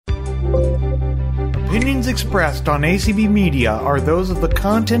opinions expressed on ACB Media are those of the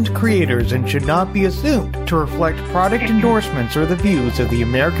content creators and should not be assumed to reflect product endorsements or the views of the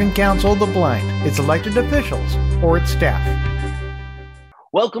American Council of the Blind, its elected officials, or its staff.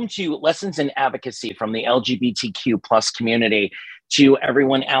 Welcome to Lessons in Advocacy from the LGBTQ plus community. To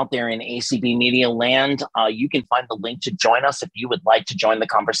everyone out there in ACB Media land, you can find the link to join us if you would like to join the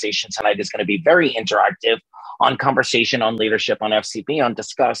conversation tonight. Is going to be very interactive on conversation, on leadership, on FCB, on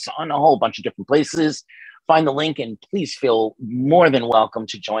Discuss, on a whole bunch of different places. Find the link and please feel more than welcome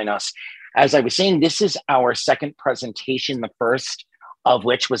to join us. As I was saying, this is our second presentation, the first of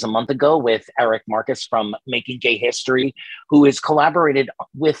which was a month ago with Eric Marcus from Making Gay History, who has collaborated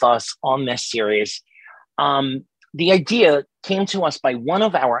with us on this series. The idea came to us by one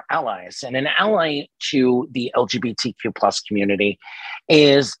of our allies, and an ally to the LGBTQ plus community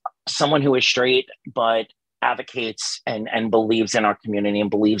is someone who is straight, but advocates and believes in our community and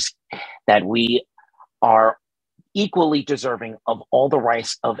believes that we are equally deserving of all the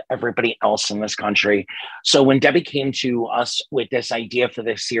rights of everybody else in this country. So when Debbie came to us with this idea for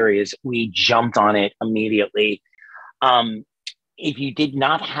this series, we jumped on it immediately. If you did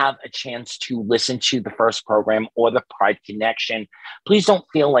not have a chance to listen to the first program or the Pride Connection, please don't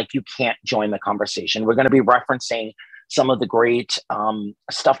feel like you can't join the conversation. We're going to be referencing some of the great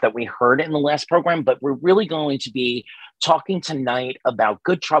stuff that we heard in the last program, but we're really going to be talking tonight about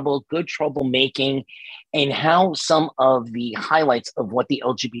good trouble making, and how some of the highlights of what the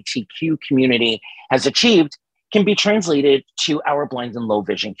LGBTQ community has achieved can be translated to our blind and low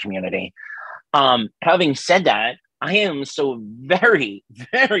vision community. Having said that, I am so very,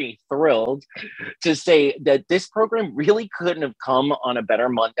 very thrilled to say that this program really couldn't have come on a better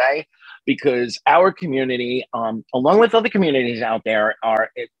Monday, because our community, along with other communities out there,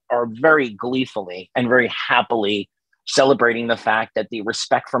 are very gleefully and very happily celebrating the fact that the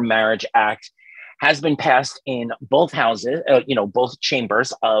Respect for Marriage Act has been passed in both houses, both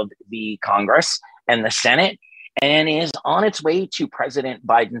chambers of the Congress and the Senate, and is on its way to President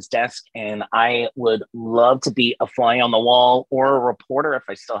Biden's desk. And I would love to be a fly on the wall or a reporter if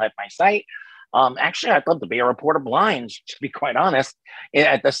I still had my sight. Actually, I'd love to be a reporter blind, to be quite honest,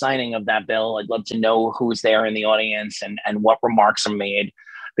 at the signing of that bill. I'd love to know who's there in the audience and what remarks are made,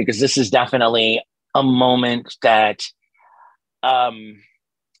 because this is definitely a moment that,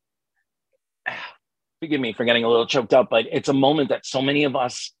 forgive me for getting a little choked up, but it's a moment that so many of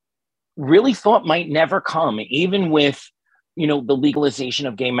us really thought might never come, even with, the legalization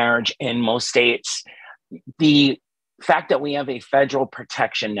of gay marriage in most states. The fact that we have a federal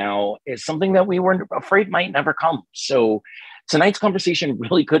protection now is something that we were afraid might never come. So tonight's conversation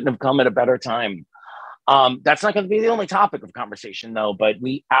really couldn't have come at a better time. That's not going to be the only topic of conversation, though, but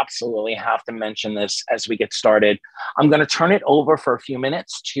we absolutely have to mention this as we get started. I'm going to turn it over for a few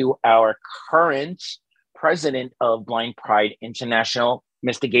minutes to our current president of Blind Pride International,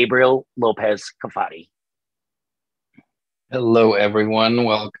 Mr. Gabriel Lopez Cafati. Hello, everyone.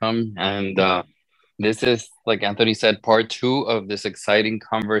 Welcome. And this is, like Anthony said, part 2 of this exciting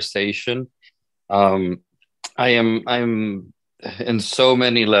conversation. I'm in so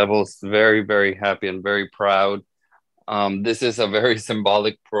many levels very, very happy and very proud. This is a very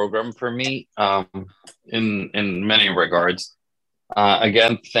symbolic program for me in many regards.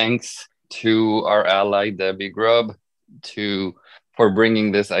 Again, thanks to our ally, Debbie Grubb, for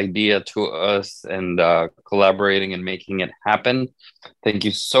bringing this idea to us and collaborating and making it happen. Thank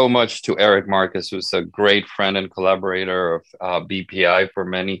you so much to Eric Marcus, who's a great friend and collaborator of BPI for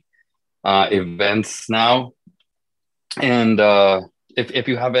many events now. And if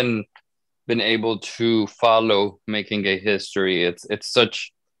you haven't been able to follow Making Gay History, it's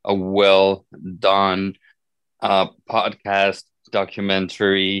such a well done podcast,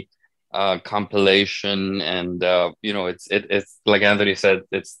 documentary, compilation, and it's like Anthony said,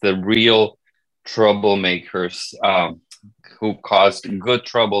 it's the real troublemakers who caused good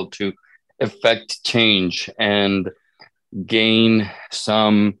trouble to effect change and gain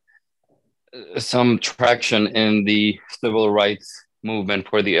some traction in the civil rights movement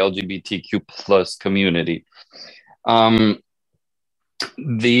for the LGBTQ plus community.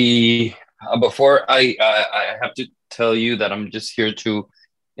 Before I have to tell you that I'm just here to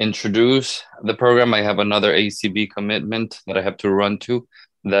introduce the program. I have another ACB commitment that I have to run to.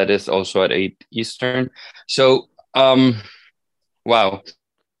 That is also at 8 Eastern. So, wow.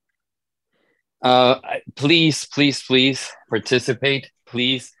 Please participate.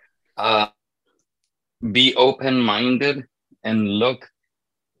 Please be open-minded and look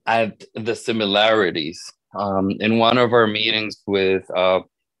at the similarities. In one of our meetings with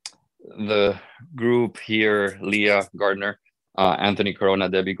the group here, Leah Gardner, Anthony Corona,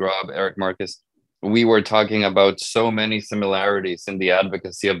 Debbie Grubb, Eric Marcus, we were talking about so many similarities in the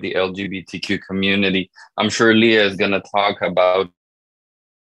advocacy of the LGBTQ community. I'm sure Leah is going to talk about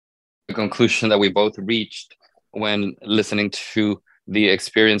the conclusion that we both reached when listening to the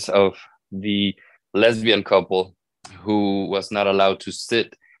experience of the lesbian couple who was not allowed to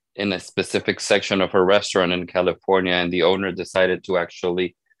sit in a specific section of a restaurant in California, and the owner decided to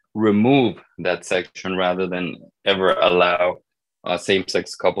actually remove that section rather than ever allow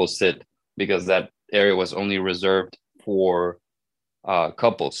same-sex couples sit, because that area was only reserved for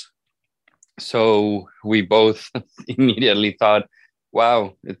couples. So we both immediately thought,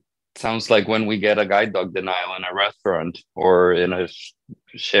 wow, it sounds like when we get a guide dog denial in a restaurant or in a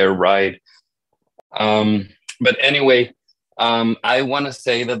share ride. But anyway, I want to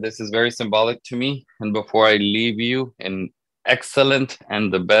say that this is very symbolic to me. And before I leave you in excellent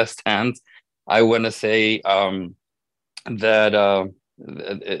and the best hands, I want to say that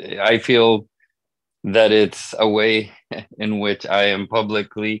I feel that it's a way in which I am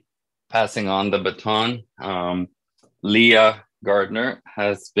publicly passing on the baton. Leah Gardner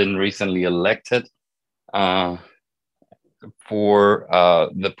has been recently elected for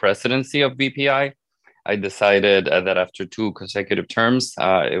the presidency of BPI. I decided that after 2 consecutive terms,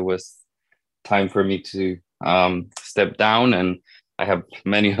 it was time for me to step down, and I have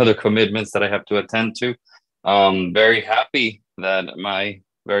many other commitments that I have to attend to. Very happy that my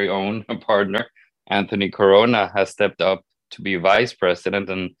very own partner, Anthony Corona, has stepped up to be vice president,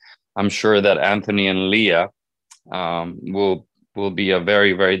 and I'm sure that Anthony and Leah will be a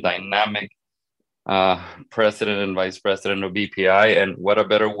very, very dynamic president and vice president of BPI. And what a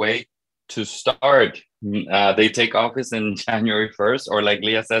better way to start. They take office in January 1st, or like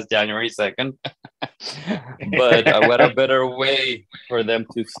Leah says, January 2nd. But what a better way for them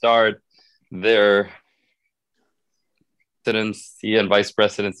to start their presidency and vice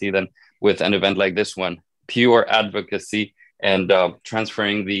presidency than with an event like this one. Pure advocacy and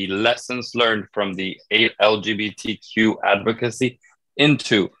transferring the lessons learned from the LGBTQ advocacy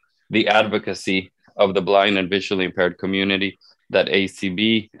into the advocacy of the blind and visually impaired community that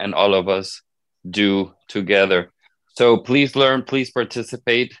ACB and all of us do together. So please learn, please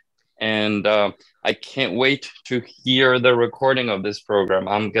participate. And I can't wait to hear the recording of this program.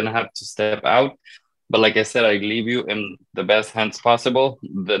 I'm going to have to step out. But like I said, I leave you in the best hands possible,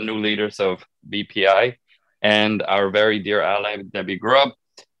 the new leaders of BPI and our very dear ally, Debbie Grubb.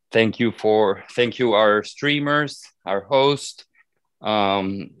 Thank you, our streamers, our host,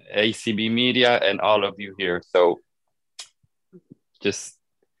 ACB Media, and all of you here. So just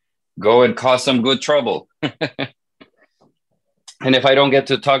go and cause some good trouble. And if I don't get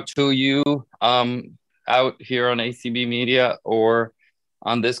to talk to you out here on ACB Media or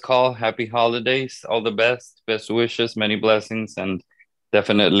on this call, happy holidays, all the best wishes, many blessings, and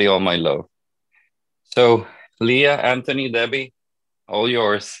definitely all my love. So Leah, Anthony, Debbie, all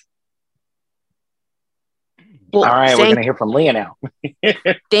yours. Well, all right, we're going to hear from Leah now.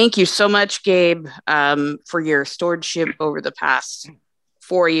 Thank you so much, Gabe, for your stewardship over the past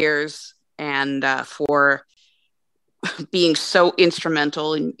 4 years and for being so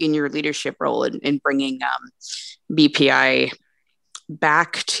instrumental in your leadership role in bringing BPI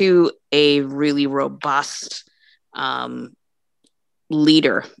back to a really robust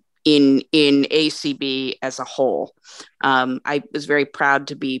leader in ACB as a whole. I was very proud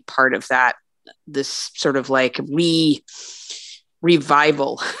to be part of that, this sort of like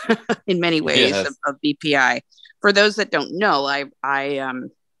revival in many ways of BPI. For those that don't know, I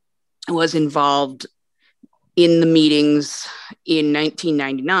was involved in the meetings in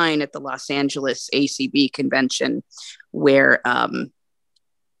 1999 at the Los Angeles ACB convention, where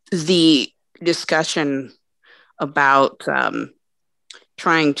the discussion about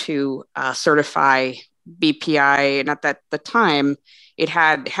trying to certify BPI, and at the time, it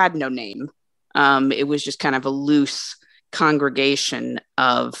had no name. It was just kind of a loose congregation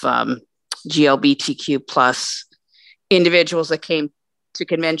of GLBTQ plus individuals that came to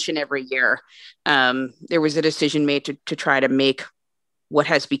convention every year. There was a decision made to try to make what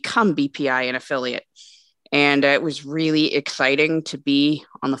has become BPI an affiliate. And it was really exciting to be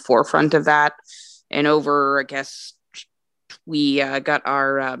on the forefront of that. And I guess, we got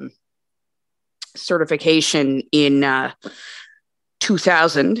our certification in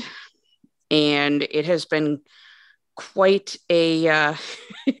 2000. And it has been quite an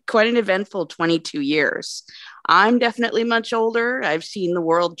eventful 22 years. I'm definitely much older. I've seen the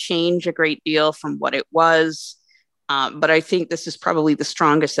world change a great deal from what it was. But I think this is probably the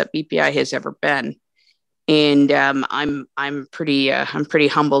strongest that BPI has ever been. And I'm pretty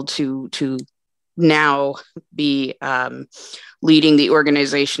humbled to now be leading the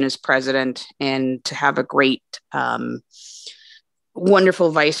organization as president, and to have a great,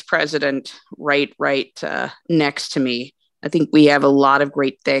 wonderful vice president right next to me. I think we have a lot of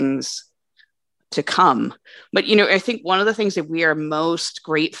great things to come. But, I think one of the things that we are most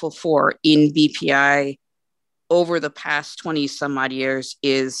grateful for in BPI over the past 20 some odd years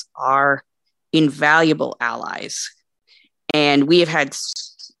is our invaluable allies. And we have had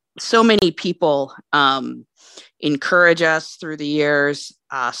so many people encourage us through the years,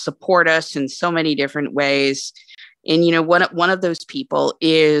 support us in so many different ways. And, one of those people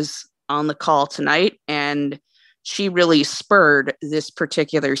is on the call tonight, and she really spurred this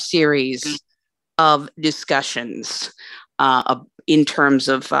particular series of discussions in terms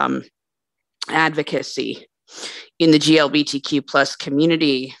of advocacy in the GLBTQ plus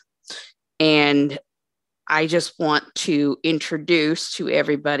community. And I just want to introduce to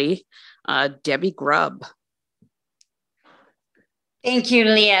everybody Debbie Grubb. Thank you,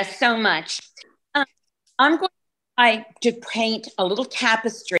 Leah, so much. I'm going to try to paint a little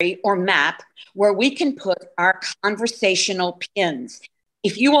tapestry or map where we can put our conversational pins.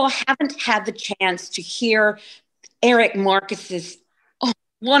 If you all haven't had the chance to hear Eric Marcus's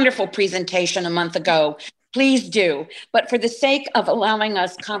wonderful presentation a month ago, please do. But for the sake of allowing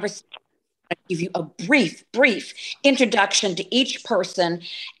us conversation, I'll give you a brief introduction to each person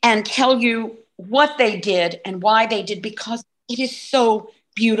and tell you what they did and why they did, because it is so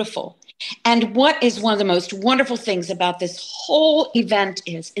beautiful. And what is one of the most wonderful things about this whole event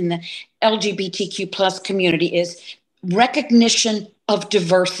is in the LGBTQ plus community is recognition of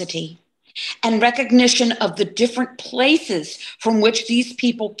diversity and recognition of the different places from which these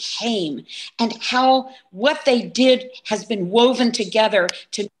people came, and how what they did has been woven together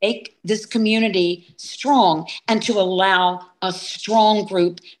to make this community strong and to allow a strong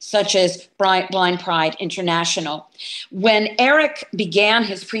group such as Blind Pride International. When Eric began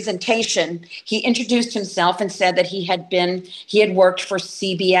his presentation, he introduced himself and said that he had worked for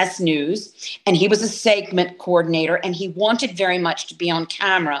CBS News, and he was a segment coordinator, and he wanted very much to be on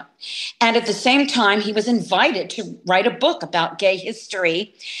camera. And at the same time, he was invited to write a book about gay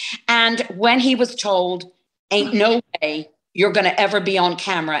history. And when he was told, ain't no way you're going to ever be on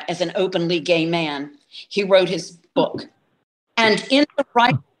camera as an openly gay man, he wrote his book. And in the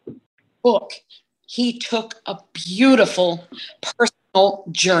writing of the book, he took a beautiful personal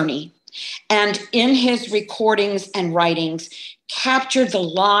journey. And in his recordings and writings, captured the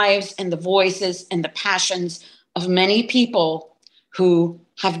lives and the voices and the passions of many people who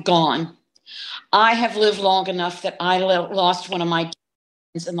have gone. I have lived long enough that I lost one of my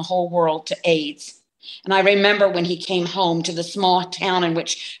friends in the whole world to AIDS. And I remember when he came home to the small town in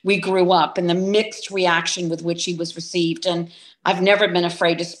which we grew up and the mixed reaction with which he was received. And I've never been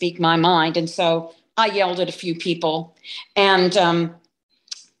afraid to speak my mind. And so I yelled at a few people. And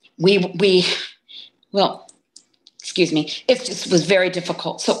it just was very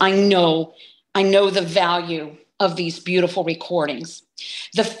difficult. So I know the value of these beautiful recordings.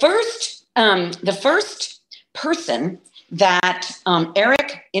 The first person that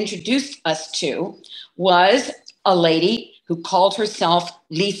Eric introduced us to was a lady who called herself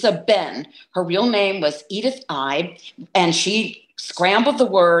Lisa Ben. Her real name was Edith Ide, and she scrambled the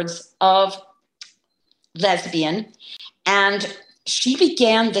words of lesbian, and she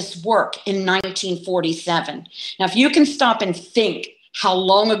began this work in 1947. Now, if you can stop and think how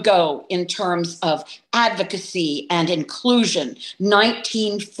long ago in terms of advocacy and inclusion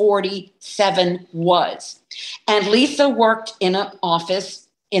 1947 was. And Lisa worked in an office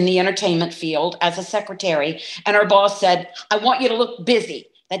in the entertainment field as a secretary, and her boss said, I want you to look busy.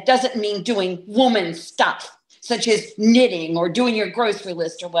 That doesn't mean doing woman stuff, such as knitting or doing your grocery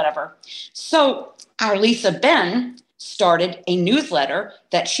list or whatever. So our Lisa Ben started a newsletter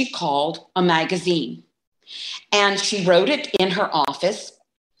that she called a magazine. And she wrote it in her office.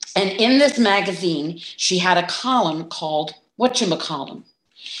 And in this magazine, she had a column called Whatchamacolumn.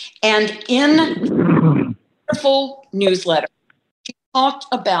 And in the wonderful newsletter, she talked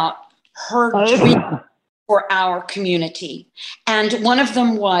about her dream for our community. And one of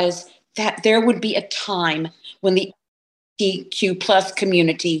them was that there would be a time when the LGBTQ plus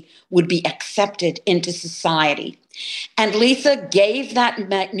community would be accepted into society. And Lisa gave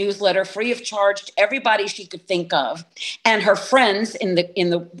that newsletter free of charge to everybody she could think of. And her friends in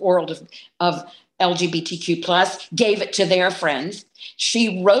the world of LGBTQ plus gave it to their friends.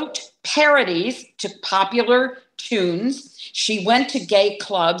 She wrote parodies to popular tunes. She went to gay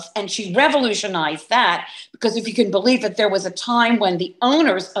clubs and she revolutionized that, because if you can believe it, there was a time when the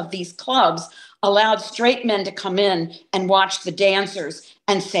owners of these clubs allowed straight men to come in and watch the dancers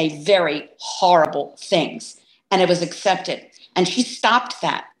and say very horrible things. And it was accepted. And she stopped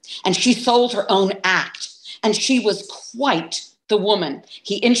that. And she sold her own act. And she was quite the woman.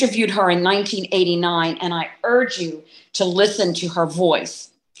 He interviewed her in 1989, and I urge you to listen to her voice.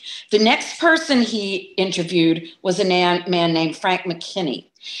 The next person he interviewed was a man named Frank McKinney.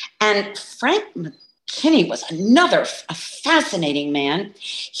 And Frank McKinney was a fascinating man.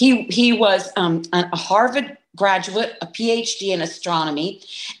 He was a Harvard graduate, a PhD in astronomy,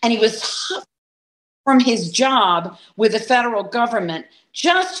 and he was from his job with the federal government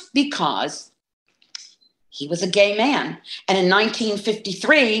just because he was a gay man. And in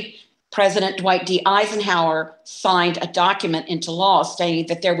 1953, President Dwight D. Eisenhower signed a document into law stating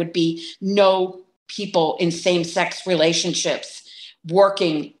that there would be no people in same-sex relationships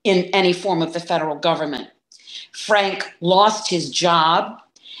working in any form of the federal government. Frank lost his job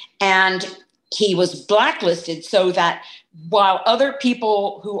and he was blacklisted, so that while other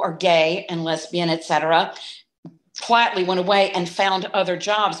people who are gay and lesbian, et cetera, quietly went away and found other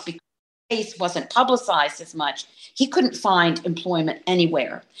jobs because the case wasn't publicized as much, he couldn't find employment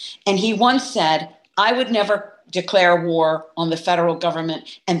anywhere. And he once said, I would never declare war on the federal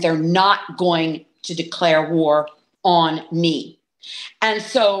government, and they're not going to declare war on me. And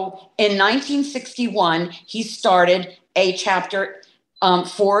so in 1961, he started a chapter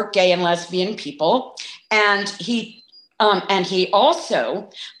for gay and lesbian people. And he also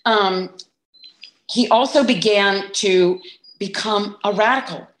began to become a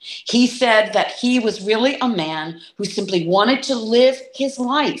radical. He said that he was really a man who simply wanted to live his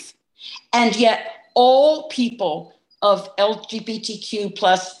life. And yet all people of LGBTQ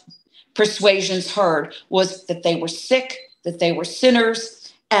plus persuasions heard was that they were sick, that they were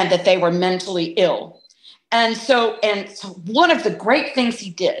sinners, and that they were mentally ill. And so one of the great things he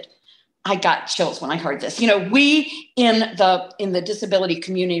did, I got chills when I heard this. You know, we in the disability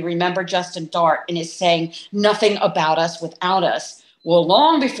community remember Justin Dart and his saying, nothing about us without us. Well,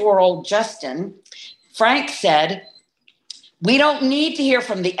 long before old Justin, Frank said, we don't need to hear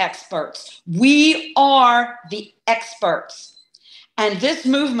from the experts. We are the experts. And this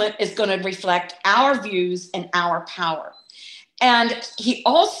movement is going to reflect our views and our power. And he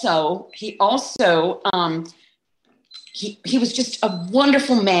was just a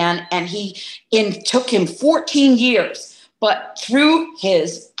wonderful man, and it took him 14 years, but through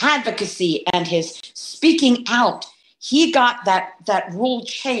his advocacy and his speaking out, he got that rule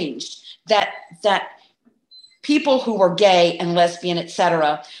changed, that people who were gay and lesbian, et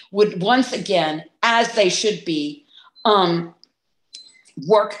cetera, would once again, as they should be,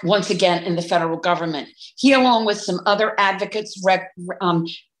 work once again in the federal government. He, along with some other advocates,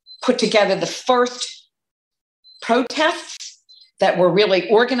 put together the first protests that were really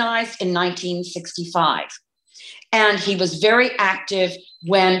organized in 1965. And he was very active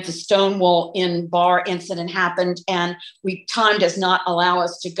when the Stonewall Inn bar incident happened. And time does not allow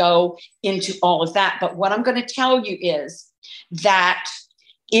us to go into all of that. But what I'm going to tell you is that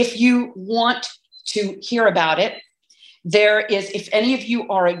if you want to hear about it, there is, if any of you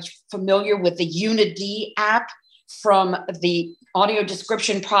are familiar with the Unity app from the Audio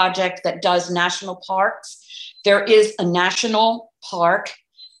Description Project that does national parks, there is a national park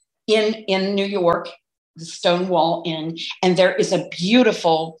in New York, the Stonewall Inn, and there is a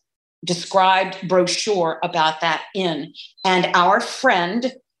beautiful described brochure about that inn. And our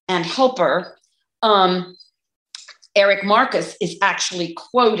friend and helper, Eric Marcus, is actually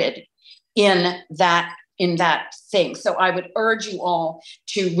quoted in that thing. So I would urge you all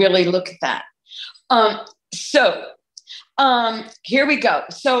to really look at that. Here we go.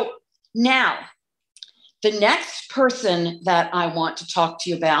 So now, the next person that I want to talk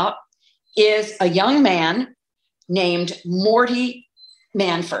to you about is a young man named Morty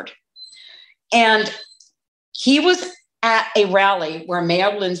Manford. And he was at a rally where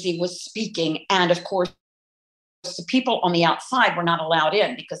Mayor Lindsay was speaking. And of course, the people on the outside were not allowed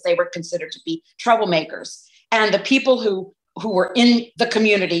in because they were considered to be troublemakers. And the people who were in the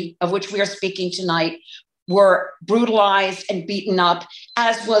community of which we are speaking tonight were brutalized and beaten up,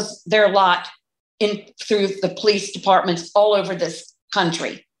 as was their lot through the police departments all over this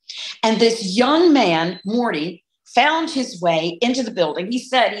country. And this young man, Morty, found his way into the building. He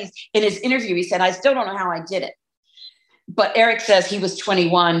said, in his interview, he said, I still don't know how I did it. But Eric says he was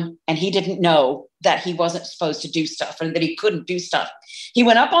 21 and he didn't know that he wasn't supposed to do stuff and that he couldn't do stuff. He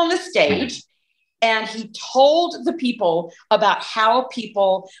went up on the stage and he told the people about how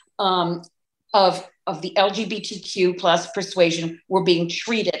people of the LGBTQ plus persuasion were being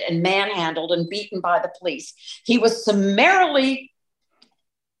treated and manhandled and beaten by the police. He was summarily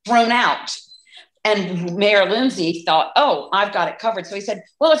thrown out. And Mayor Lindsay thought, oh, I've got it covered. So he said,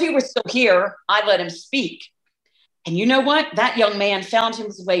 well, if he were still here, I'd let him speak. And you know what? That young man found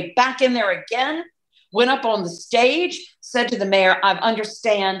his way back in there again, went up on the stage, said to the mayor, I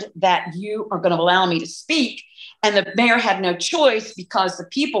understand that you are going to allow me to speak. And the mayor had no choice, because the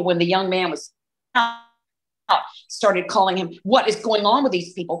people, when the young man was out, started calling him, what is going on with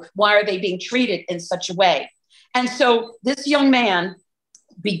these people? Why are they being treated in such a way? And so this young man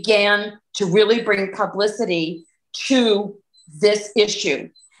began to really bring publicity to this issue.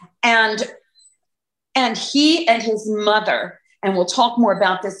 And he and his mother, and we'll talk more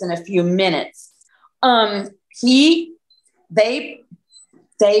about this in a few minutes, they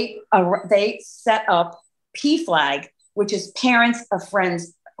set up PFLAG, which is Parents of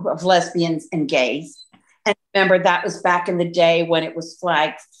Friends of Lesbians and Gays. And remember, that was back in the day when it was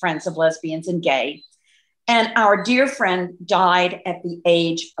flagged Friends of Lesbians and Gay. And our dear friend died at the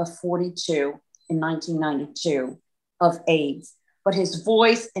age of 42 in 1992 of AIDS, but his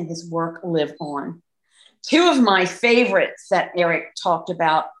voice and his work live on. Two of my favorites that Eric talked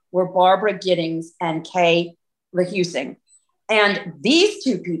about were Barbara Giddings and Kay Lehusing. And these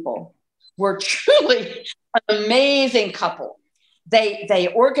two people were truly an amazing couple. They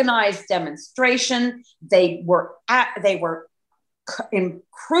organized demonstration. They were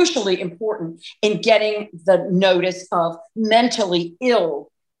crucially important in getting the notice of mentally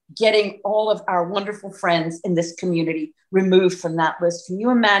ill, getting all of our wonderful friends in this community removed from that list. Can you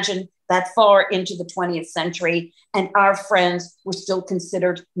imagine that far into the 20th century and our friends were still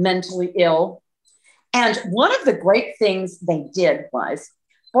considered mentally ill? And one of the great things they did was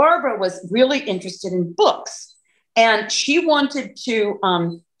Barbara was really interested in books, and she wanted to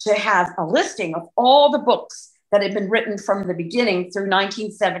have a listing of all the books that had been written from the beginning through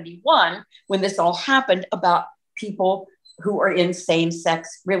 1971, when this all happened, about people who are in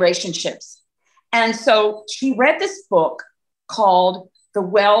same-sex relationships. And so she read this book called The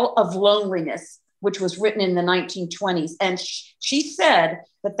Well of Loneliness, which was written in the 1920s. And she said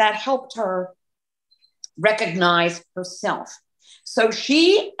that helped her recognize herself. So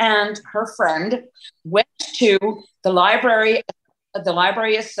she and her friend went to the Library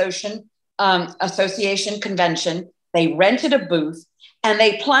Association convention. They rented a booth and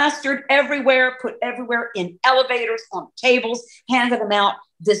they plastered everywhere, put everywhere in elevators, on tables, handed them out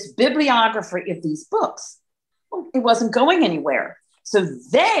this bibliography of these books. Well, it wasn't going anywhere. So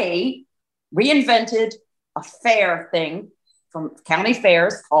they reinvented a fair thing from county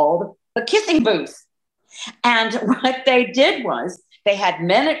fairs called the kissing booth. And what they did was they had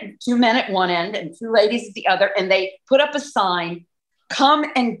two men at one end and two ladies at the other, and they put up a sign, come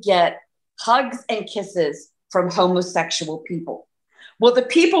and get hugs and kisses from homosexual people. Well, the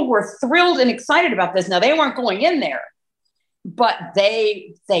people were thrilled and excited about this. Now, they weren't going in there, but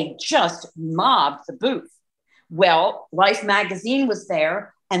they just mobbed the booth. Well, Life magazine was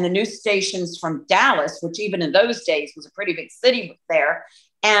there, and the news stations from Dallas, which even in those days was a pretty big city, was there,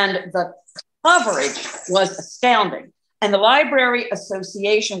 and the coverage was astounding. And the Library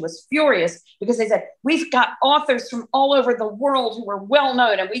Association was furious because they said, we've got authors from all over the world who are well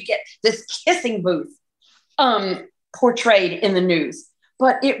known, and we get this kissing booth portrayed in the news.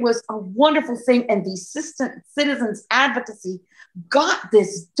 But it was a wonderful thing, and the citizens advocacy got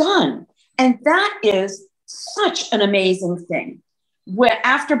this done. And that is such an amazing thing. Where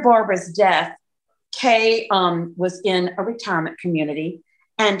after Barbara's death, Kay was in a retirement community,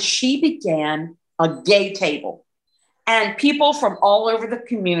 and she began a gay table. And people from all over the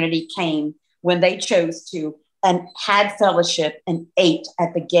community came when they chose to and had fellowship and ate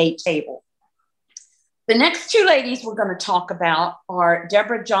at the gay table. The next two ladies we're going to talk about are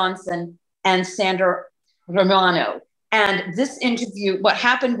Deborah Johnson and Sandra Romano. And this interview, what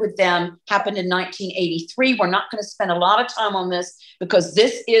happened with them happened in 1983. We're not going to spend a lot of time on this because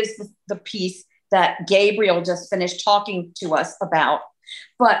this is the piece that Gabriel just finished talking to us about.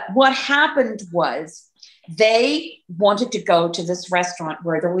 But what happened was they wanted to go to this restaurant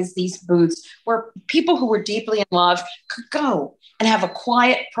where there was these booths where people who were deeply in love could go and have a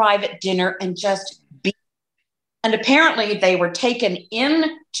quiet, private dinner and just be. And apparently they were taken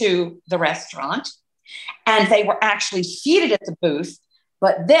into the restaurant and they were actually seated at the booth.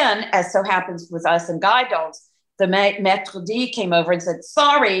 But then, as so happens with us and guide dogs, the maître d' came over and said,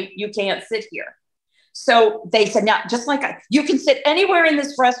 sorry, you can't sit here. So they said, no, just like you can sit anywhere in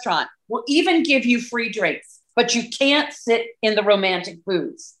this restaurant. We'll even give you free drinks, but you can't sit in the romantic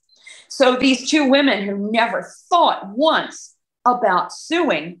booths. So these two women who never thought once about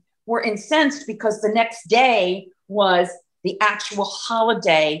suing were incensed because the next day was the actual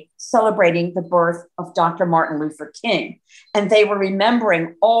holiday celebrating the birth of Dr. Martin Luther King. And they were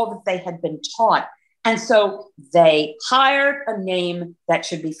remembering all that they had been taught. And so they hired a name that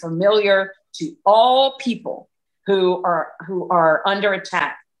should be familiar to all people who are under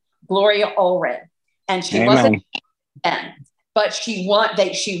attack, Gloria Allred. And she wasn't, but she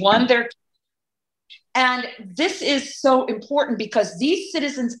won their. And this is so important because these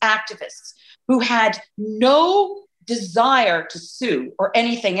citizens activists who had no desire to sue or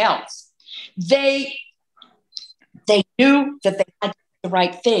anything else, they knew that they had to do the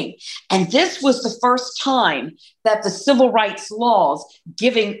right thing. And this was the first time that the civil rights laws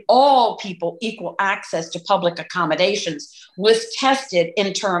giving all people equal access to public accommodations was tested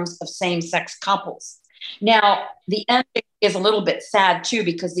in terms of same-sex couples. Now, the ending is a little bit sad too,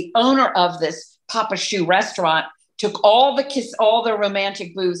 because the owner of this Papa Shu restaurant took all the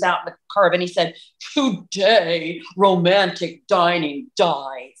romantic booze out in the curb, and he said, "Today, romantic dining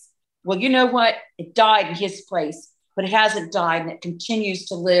dies." Well, you know what? It died in his place, but it hasn't died, and it continues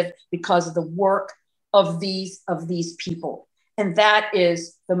to live because of the work of these people. And that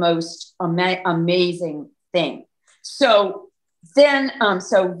is the most amazing thing. So then,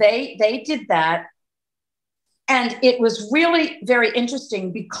 so they did that. And it was really very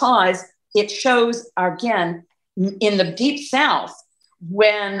interesting because it shows, again, in the Deep South,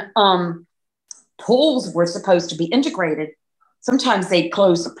 when pools were supposed to be integrated, sometimes they'd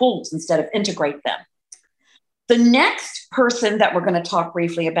close the pools instead of integrate them. The next person that we're going to talk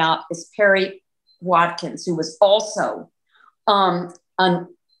briefly about is Perry Watkins, who was also a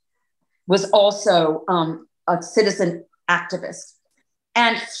citizen activist.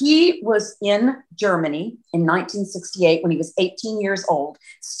 And he was in Germany in 1968 when he was 18 years old,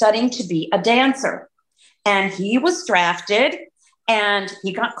 studying to be a dancer. And he was drafted and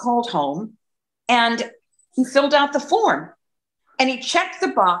he got called home and he filled out the form and he checked the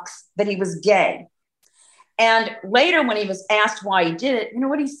box that he was gay. And later when he was asked why he did it, you know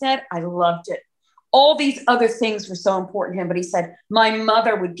what he said? "I loved it. All these other things were so important to him, but he said, my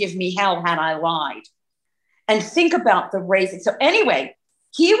mother would give me hell had I lied." And think about the raising. So anyway,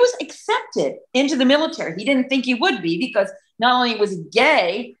 he was accepted into the military. He didn't think he would be because not only was he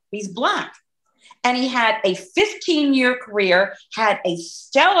gay, he's Black. And he had a 15-year career, had a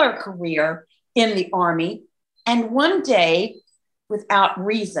stellar career in the Army. And one day, without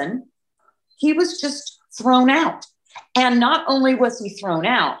reason, he was just thrown out. And not only was he thrown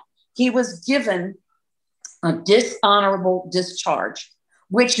out, he was given a dishonorable discharge,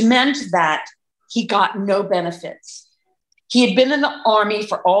 which meant that he got no benefits. He had been in the Army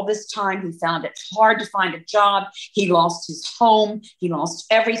for all this time. He found it hard to find a job. He lost his home. He lost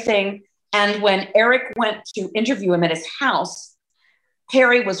everything. And when Eric went to interview him at his house,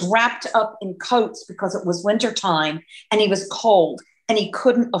 Perry was wrapped up in coats because it was wintertime and he was cold and he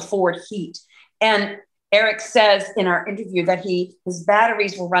couldn't afford heat. And Eric says in our interview that his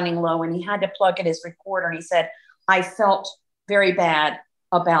batteries were running low and he had to plug in his recorder. And he said, "I felt very bad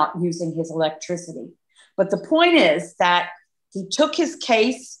about using his electricity." But the point is that he took his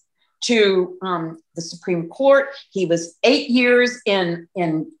case to the Supreme Court. He was 8 years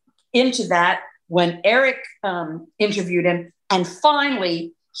into that when Eric interviewed him. And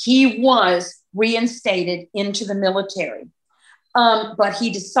finally, he was reinstated into the military. But he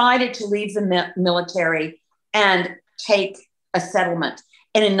decided to leave the military and take a settlement.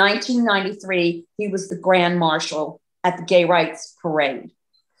 And in 1993, he was the Grand Marshal at the Gay Rights Parade.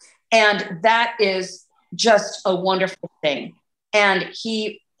 And that is just a wonderful thing. And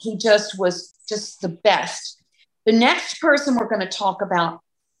he just was just the best. The next person we're going to talk about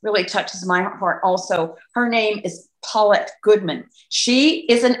really touches my heart also. Her name is Paulette Goodman. She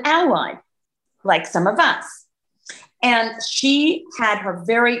is an ally, like some of us. And she had her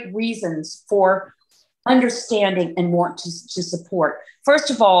very reasons for understanding and want to support. First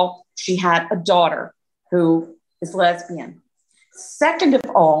of all, she had a daughter who is lesbian. Second of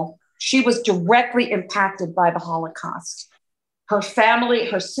all, she was directly impacted by the Holocaust. Her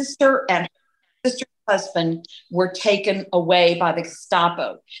family, her sister and her sister's husband were taken away by the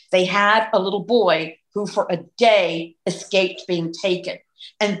Gestapo. They had a little boy who for a day escaped being taken.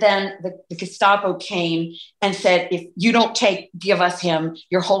 And then the Gestapo came and said, "If you don't give us him,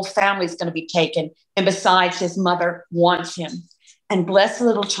 your whole family's going to be taken. And besides, his mother wants him." And bless the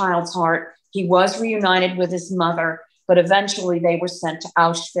little child's heart, he was reunited with his mother, but eventually they were sent to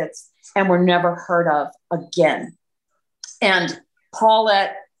Auschwitz and were never heard of again. And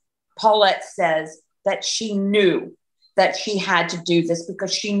Paulette says that she knew that she had to do this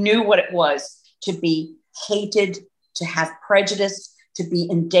because she knew what it was to be hated, to have prejudice, to be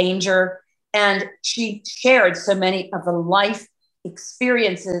in danger. And she shared so many of the life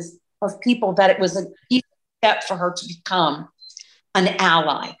experiences of people that it was an easy step for her to become an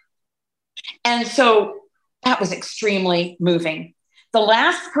ally. And so that was extremely moving. The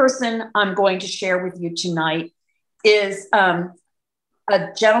last person I'm going to share with you tonight is a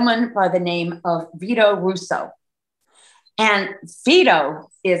gentleman by the name of Vito Russo. And Vito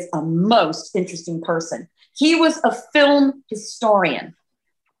is a most interesting person. He was a film historian,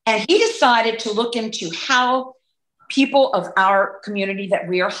 and he decided to look into how people of our community that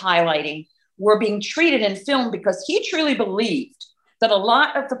we are highlighting were being treated in film, because he truly believed that a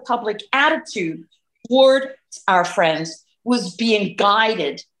lot of the public attitude toward our friends was being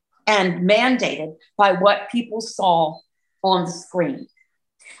guided and mandated by what people saw on the screen.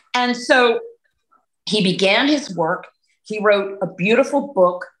 And so he began his work. He wrote a beautiful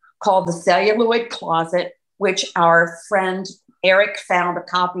book called The Celluloid Closet, which our friend Eric found a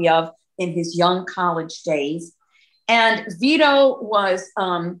copy of in his young college days. And Vito was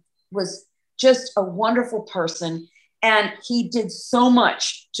just a wonderful person. And he did so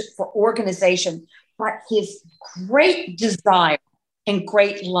much for organization, but his great desire and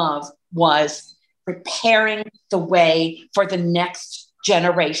great love was preparing the way for the next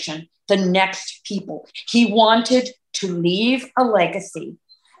generation, the next people. He wanted to leave a legacy,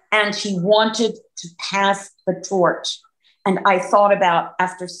 and he wanted to pass the torch. And I thought about,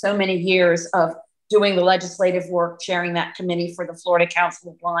 after so many years of doing the legislative work, chairing that committee for the Florida Council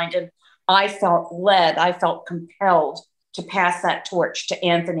of the Blind, and I felt compelled to pass that torch to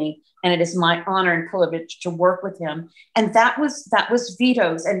Anthony. And it is my honor and privilege to work with him. And that was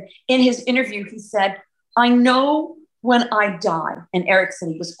Vito's. And in his interview, he said, I know when I die, and Eric said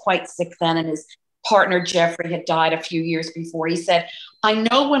he was quite sick then, and his partner Jeffrey had died a few years before. He said, I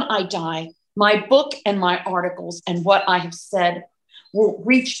know when I die, my book and my articles and what I have said will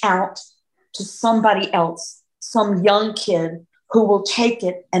reach out to somebody else, some young kid who will take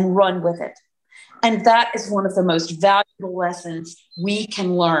it and run with it. And that is one of the most valuable lessons we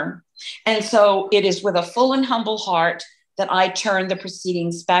can learn. And so it is with a full and humble heart that I turn the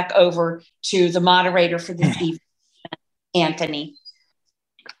proceedings back over to the moderator for this evening, Anthony.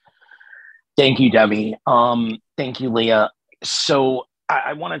 Thank you, Debbie. Thank you, Leah. So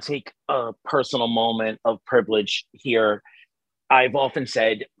I want to take a personal moment of privilege here. I've often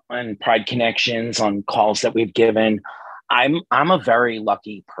said on Pride Connections, on calls that we've given, I'm a very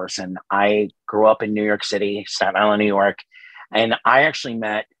lucky person. I grew up in New York City, Staten Island, New York, and I actually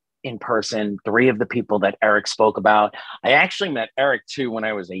met in person 3 of the people that Eric spoke about. I actually met Eric too when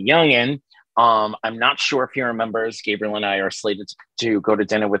I was a youngin'. I'm not sure if he remembers. Gabriel and I are slated to go to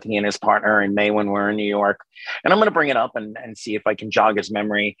dinner with he and his partner in May when we're in New York. And I'm going to bring it up and see if I can jog his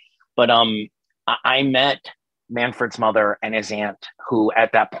memory. But I met Manfred's mother and his aunt, who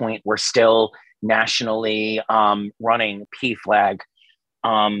at that point were still nationally running PFLAG.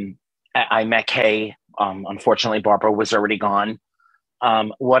 I met Kay. Unfortunately, Barbara was already gone.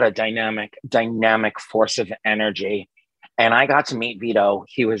 What a dynamic force of energy. And I got to meet Vito.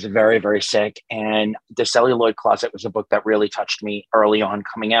 He was very, very sick. And The Celluloid Closet was a book that really touched me early on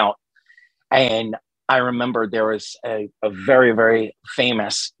coming out. And I remember there was a very, very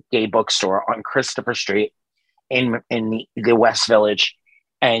famous gay bookstore on Christopher Street in the West Village.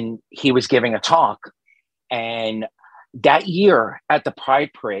 And he was giving a talk. And that year at the Pride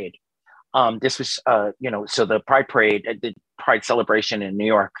Parade, this was, so the Pride Parade, the Pride celebration in New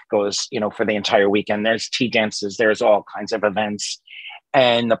York goes, for the entire weekend. There's tea dances, there's all kinds of events.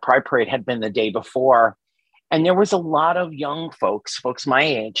 And the Pride Parade had been the day before. And there was a lot of young folks my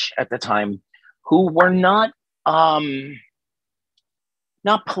age at the time, who were not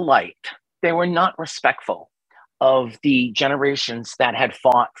polite. They were not respectful of the generations that had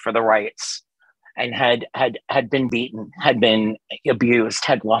fought for the rights and had been beaten, had been abused,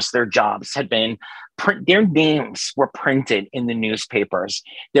 had lost their jobs, their names were printed in the newspapers,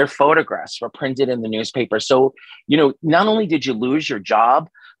 their photographs were printed in the newspapers. So, not only did you lose your job,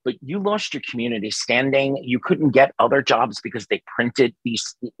 but you lost your community standing. You couldn't get other jobs because they printed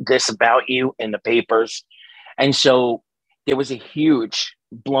this about you in the papers. And so there was a huge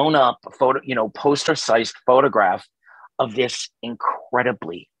blown up photo, poster-sized photograph of this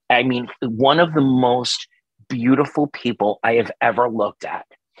one of the most beautiful people I have ever looked at.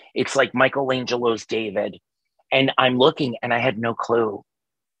 It's like Michelangelo's David. And I'm looking and I had no clue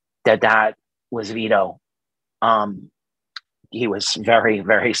that was Vito. He was very,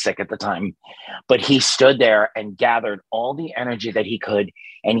 very sick at the time, but he stood there and gathered all the energy that he could.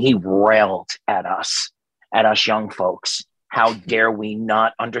 And he railed at us young folks. How dare we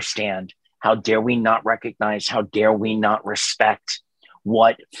not understand? How dare we not recognize? How dare we not respect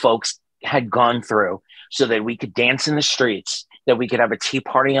what folks had gone through so that we could dance in the streets that we could have a tea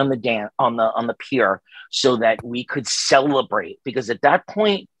party on the pier so that we could celebrate. Because at that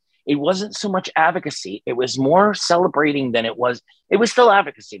point, it wasn't so much advocacy. It was more celebrating than it was still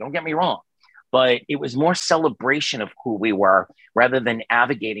advocacy, don't get me wrong, but it was more celebration of who we were rather than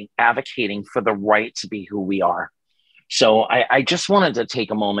advocating for the right to be who we are. So I just wanted to take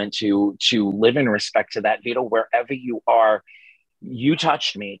a moment to live in respect to that. Vito, wherever you are, you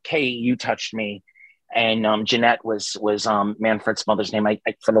touched me. Kay, you touched me. And Jeanette was Manfred's mother's name. I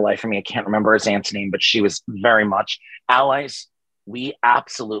for the life of me, I can't remember his aunt's name, but she was very much. Allies, we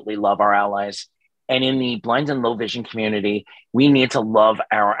absolutely love our allies. And in the blind and low vision community, we need to love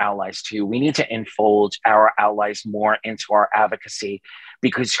our allies too. We need to enfold our allies more into our advocacy,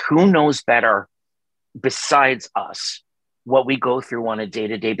 because who knows better besides us what we go through on a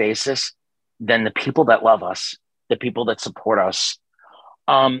day-to-day basis than the people that love us, the people that support us.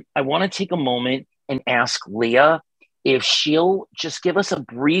 I want to take a moment and ask Leah if she'll just give us a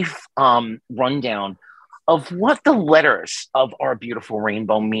brief rundown of what the letters of our beautiful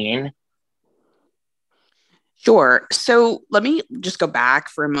rainbow mean. Sure. So let me just go back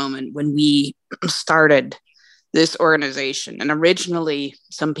for a moment when we started this organization. And originally,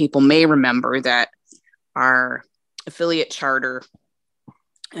 some people may remember that our affiliate charter,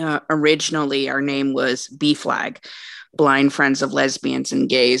 originally our name was BFLAG, Blind Friends of Lesbians and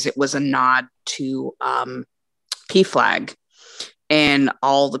Gays. It was a nod to PFLAG and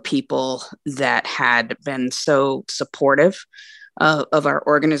all the people that had been so supportive of our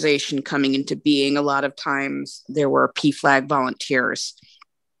organization coming into being. A lot of times there were PFLAG volunteers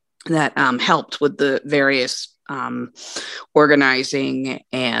that helped with the various organizing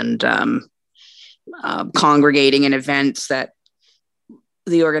and congregating in events that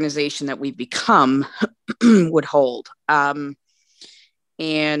the organization that we've become would hold.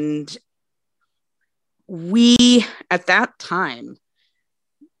 And we, at that time,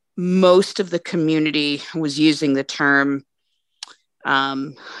 most of the community was using the term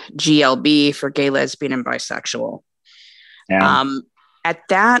GLB for gay, lesbian, and bisexual. Yeah. At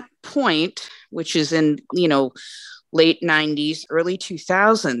that point, which is in, late 90s, early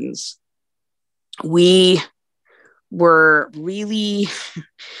 2000s, we were really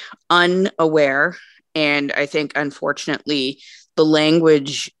unaware. And I think, unfortunately, the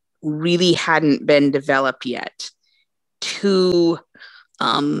language really hadn't been developed yet to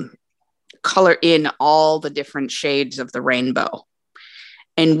color in all the different shades of the rainbow.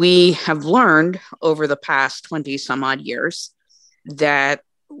 And we have learned over the past 20 some odd years that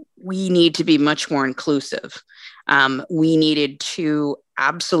we need to be much more inclusive. We needed to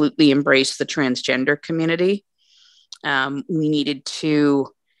absolutely embrace the transgender community. We needed to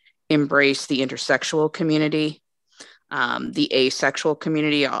embrace the intersexual community, the asexual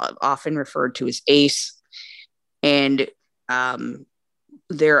community, often referred to as ACE. And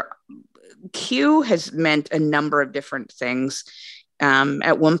Q has meant a number of different things.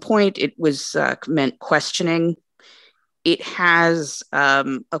 At one point, it was meant questioning. It has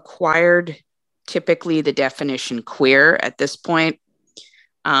acquired typically the definition queer at this point.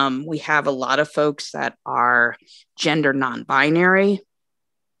 We have a lot of folks that are gender non-binary,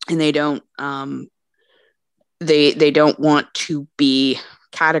 and they don't they don't want to be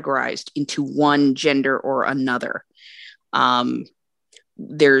categorized into one gender or another.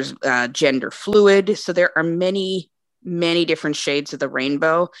 There's gender fluid, so there are many different shades of the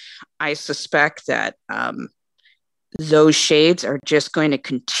rainbow. I suspect that those shades are just going to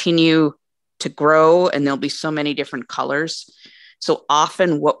continue to grow, and there'll be so many different colors. So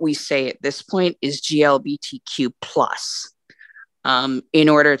often what we say at this point is GLBTQ+, in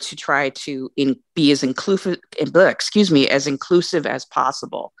order to try to be as inclusive, as inclusive as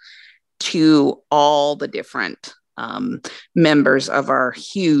possible to all the different members of our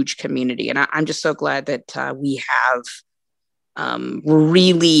huge community. And I'm just so glad that we have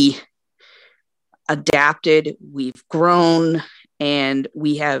really adapted, we've grown, and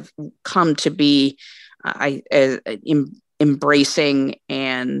we have come to be embracing,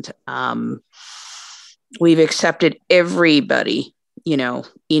 and we've accepted everybody,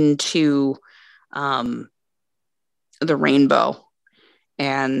 into the rainbow.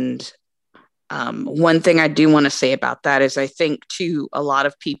 And one thing I do want to say about that is I think to a lot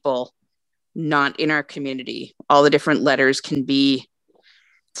of people not in our community, all the different letters can be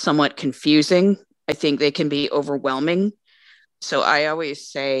somewhat confusing. I think they can be overwhelming. So I always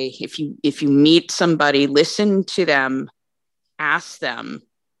say, if you meet somebody, listen to them, ask them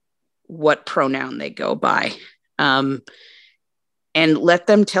what pronoun they go by, and let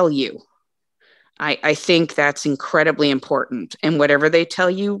them tell you. I think that's incredibly important. And whatever they tell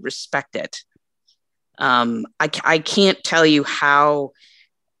you, respect it. I can't tell you how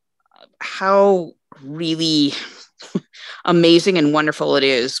really amazing and wonderful it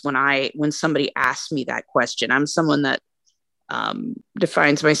is when somebody asks me that question. I'm someone that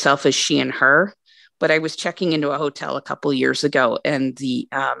defines myself as she and her, but I was checking into a hotel a couple years ago, and the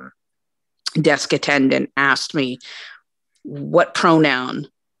desk attendant asked me, what pronoun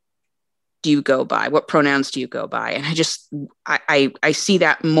do you go by? What pronouns do you go by? And I see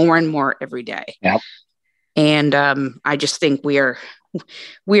that more and more every day. Yep. And I just think we are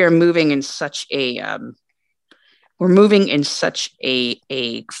moving in such a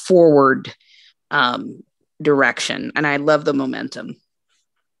forward direction, and I love the momentum.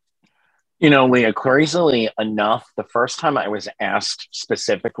 You know, Leah, crazily enough, the first time I was asked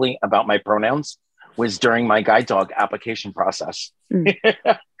specifically about my pronouns was during my guide dog application process.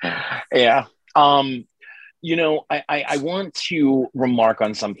 Yeah. You know, I want to remark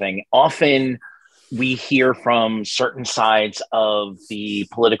on something. Often we hear from certain sides of the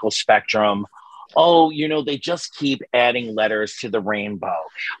political spectrum, oh, you know, they just keep adding letters to the rainbow.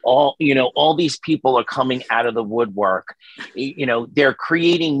 All these people are coming out of the woodwork. You know, they're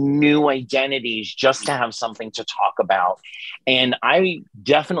creating new identities just to have something to talk about. And I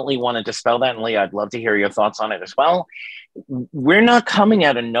definitely want to dispel that. And Leah, I'd love to hear your thoughts on it as well. We're not coming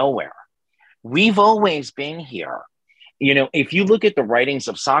out of nowhere. We've always been here. You know, if you look at the writings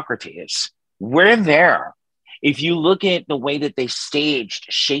of Socrates, we're there. If you look at the way that they staged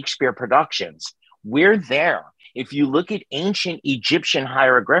Shakespeare productions, we're there. If you look at ancient Egyptian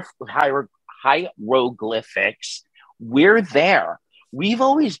hieroglyphics, we're there. We've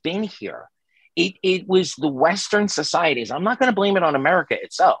always been here. It was the Western societies. I'm not going to blame it on America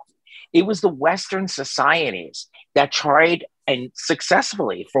itself. It was the Western societies that tried and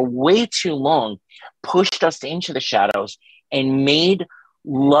successfully for way too long pushed us into the shadows and made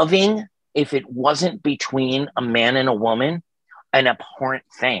loving, if it wasn't between a man and a woman, an abhorrent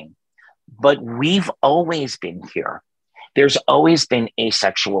thing. But we've always been here. There's always been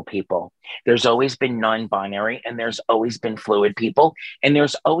asexual people. There's always been non-binary, and there's always been fluid people. And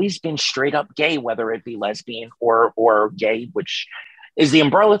there's always been straight up gay, whether it be lesbian or gay, which is the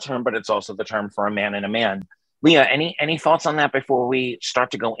umbrella term, but it's also the term for a man and a man. Leah, any thoughts on that before we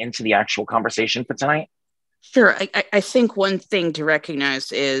start to go into the actual conversation for tonight? Sure. I think one thing to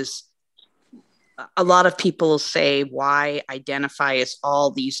recognize is a lot of people say, why identify as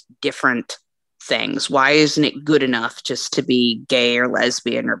all these different things? Why isn't it good enough just to be gay or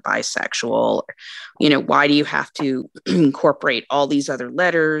lesbian or bisexual? You know, why do you have to incorporate all these other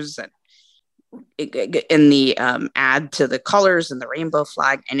letters and in the add to the colors and the rainbow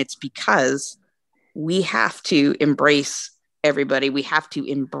flag? And it's because we have to embrace everybody. We have to,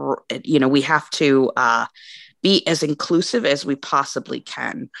 we have to be as inclusive as we possibly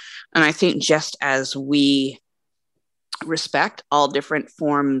can. And I think just as we respect all different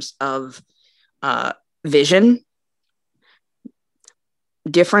forms of vision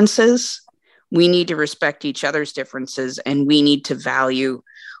differences, we need to respect each other's differences, and we need to value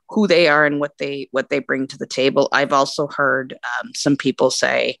who they are and what they bring to the table. I've also heard some people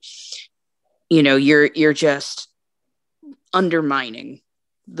say, you know, you're just undermining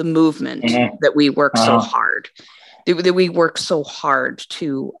the movement that we work so hard, that we work so hard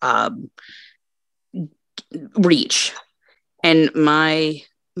to reach. And my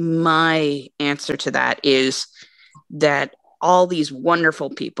answer to that is that all these wonderful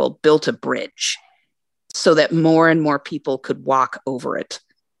people built a bridge so that more and more people could walk over it,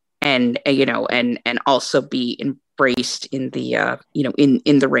 and also be embraced in the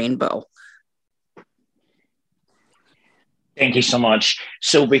in the rainbow. Thank you so much.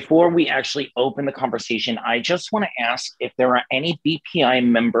 So before we actually open the conversation, I just want to ask if there are any BPI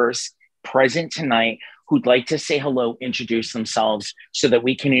members present tonight who'd like to say hello, introduce themselves, so that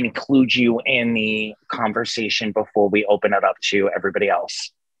we can include you in the conversation before we open it up to everybody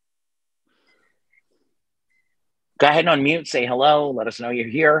else. Go ahead and unmute, say hello, let us know you're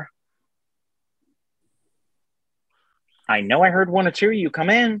here. I know I heard one or two of you come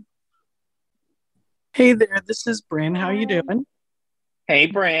in. Hey there, this is Bryn. How you doing? Hey,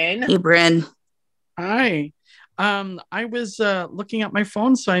 Bryn. Hey, Bryn. Hi. I was looking at my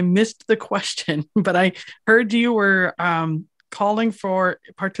phone, so I missed the question, but I heard you were calling for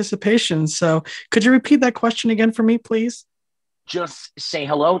participation. So could you repeat that question again for me, please? Just say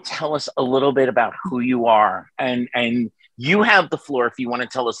hello. Tell us a little bit about who you are. And you have the floor if you want to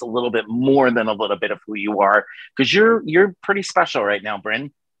tell us a little bit more than a little bit of who you are, because you're pretty special right now,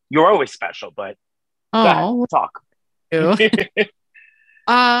 Bryn. You're always special, but go ahead, talk.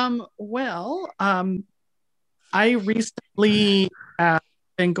 I recently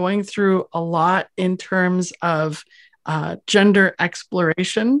been going through a lot in terms of gender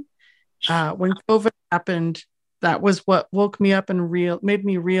exploration. When COVID happened, that was what woke me up and made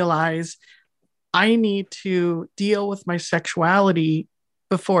me realize I need to deal with my sexuality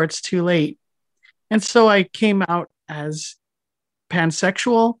before it's too late. And so I came out as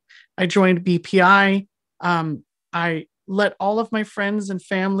pansexual. I joined BPI. I let all of my friends and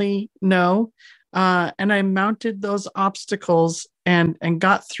family know, and I mounted those obstacles and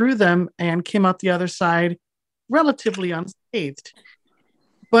got through them and came out the other side relatively unscathed.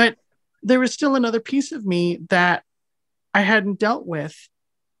 But there was still another piece of me that I hadn't dealt with.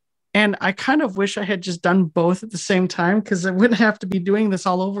 And I kind of wish I had just done both at the same time, because I wouldn't have to be doing this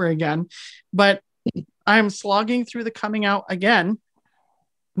all over again. But I'm slogging through the coming out again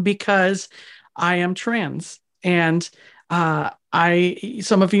because I am trans. And some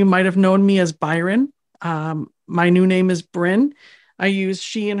of you might have known me as Byron. My new name is Bryn. I use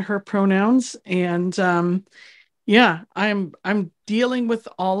she and her pronouns. And I'm dealing with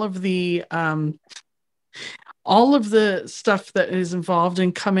all of the stuff that is involved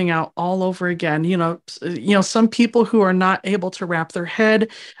in coming out all over again. Some people who are not able to wrap their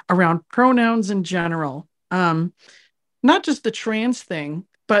head around pronouns in general, not just the trans thing,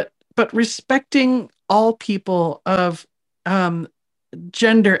 but respecting all people of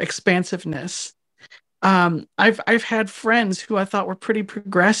gender expansiveness. I've had friends who I thought were pretty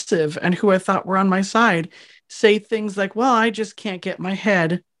progressive and who I thought were on my side say things like, well, I just can't get my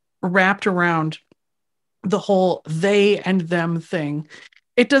head wrapped around the whole they and them thing.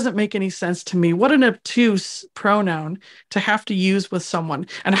 It doesn't make any sense to me. What an obtuse pronoun to have to use with someone.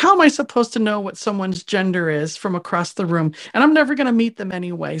 And how am I supposed to know what someone's gender is from across the room? And I'm never going to meet them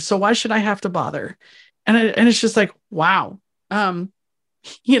anyway. So why should I have to bother? And it's just like, wow. In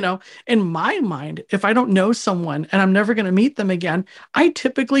my mind, if I don't know someone and I'm never going to meet them again, I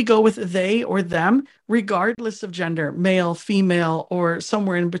typically go with they or them, regardless of gender, male, female, or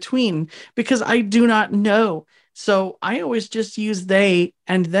somewhere in between, because I do not know. So I always just use they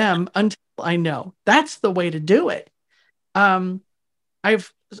and them until I know. That's the way to do it.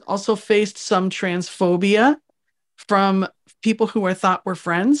 I've also faced some transphobia from people who I thought were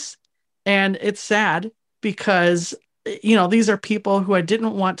friends. And it's sad because these are people who I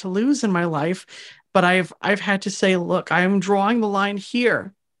didn't want to lose in my life, but I've had to say, look, I'm drawing the line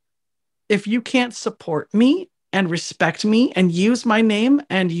here. If you can't support me and respect me and use my name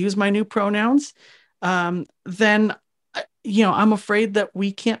and use my new pronouns, then, I'm afraid that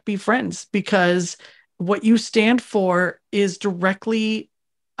we can't be friends, because what you stand for is directly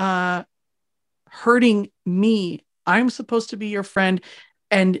hurting me. I'm supposed to be your friend,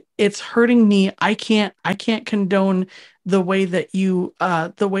 and it's hurting me. I can't condone the way that you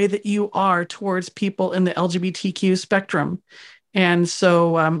are towards people in the LGBTQ spectrum. And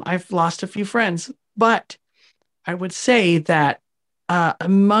so I've lost a few friends, but I would say that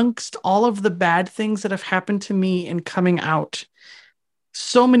amongst all of the bad things that have happened to me in coming out,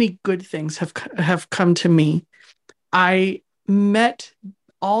 so many good things have come to me. I met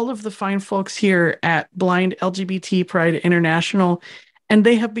all of the fine folks here at Blind LGBT Pride International, and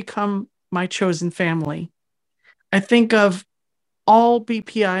they have become my chosen family. I think of all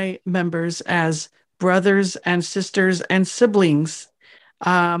BPI members as brothers and sisters and siblings.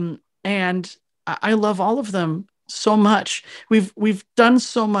 And I love all of them so much. We've done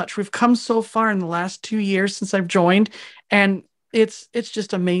so much. We've come so far in the last 2 years since I've joined, and it's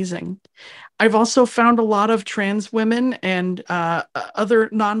just amazing. I've also found a lot of trans women and other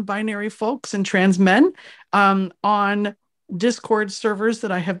non-binary folks and trans men on Discord servers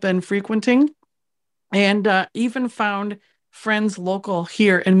that I have been frequenting, and even found friends local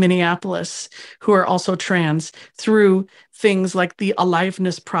here in Minneapolis who are also trans through things like the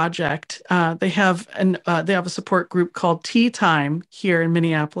Aliveness Project. They have a support group called Tea Time here in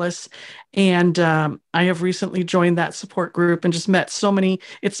Minneapolis, and I have recently joined that support group and just met so many.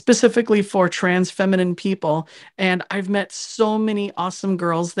 It's specifically for trans feminine people, and I've met so many awesome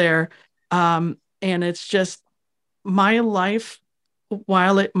girls there. And it's just my life,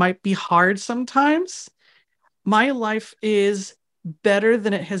 while it might be hard sometimes, my life is better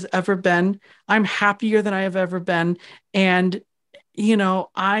than it has ever been. I'm happier than I have ever been. And,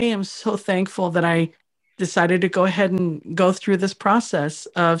 I am so thankful that I decided to go ahead and go through this process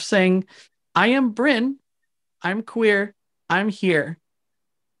of saying, I am Bryn, I'm queer, I'm here.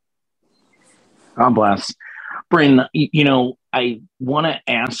 God bless. Bryn, I want to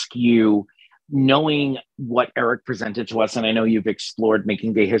ask you, knowing what Eric presented to us, and I know you've explored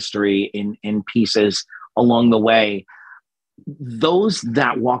Making Gay History in pieces along the way, those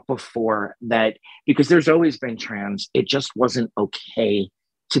that walk before that, because there's always been trans, it just wasn't okay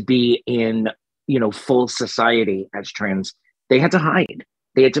to be in, full society as trans, they had to hide.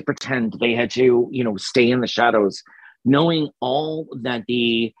 They had to pretend. They had to, stay in the shadows. Knowing all that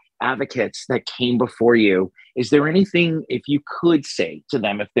the advocates that came before you, is there anything, if you could say to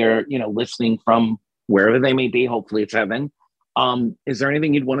them, if they're, listening from wherever they may be, hopefully it's heaven, is there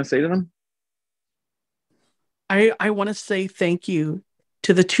anything you'd want to say to them? I want to say thank you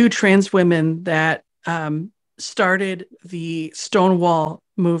to the 2 trans women that started the Stonewall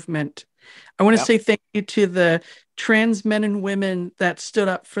movement. I want to say thank you to the trans men and women that stood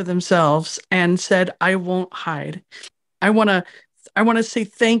up for themselves and said, I won't hide. I want to say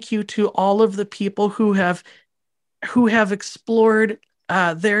thank you to all of the people who have explored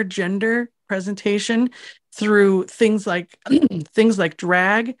their gender presentation through things like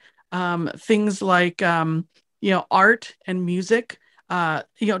drag, things like art and music,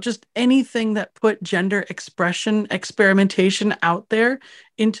 just anything that put gender expression, experimentation out there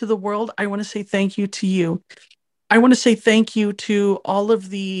into the world. I want to say thank you to you. I want to say thank you to all of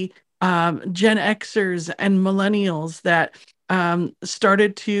the Gen Xers and millennials that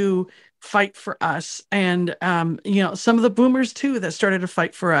started to fight for us, and some of the boomers too that started to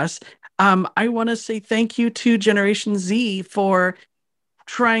fight for us. I want to say thank you to Generation Z for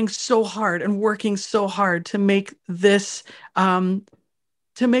trying so hard and working so hard to make this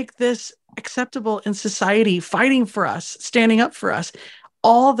acceptable in society, fighting for us, standing up for us.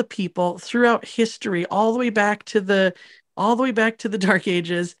 All the people throughout history, all the way back to the Dark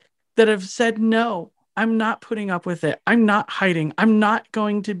Ages, that have said, no, I'm not putting up with it. I'm not hiding. I'm not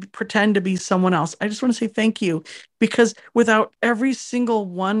going to pretend to be someone else. I just want to say thank you, because without every single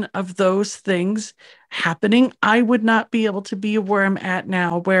one of those things happening, I would not be able to be where I'm at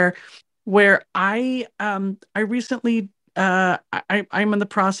now, where I recently I'm in the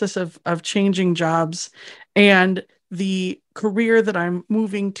process of changing jobs, and the career that I'm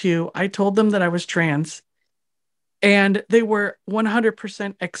moving to, I told them that I was trans, and they were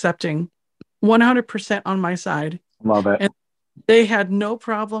 100% accepting, 100% on my side. Love it. And they had no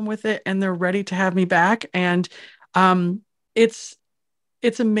problem with it, and they're ready to have me back. And it's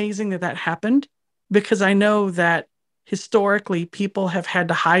amazing that happened, because I know that historically people have had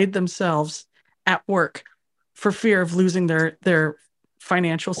to hide themselves at work for fear of losing their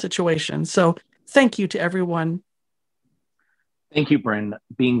financial situation. So thank you to everyone. Thank you, Bryn.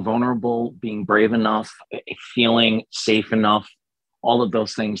 Being vulnerable, being brave enough, feeling safe enough, all of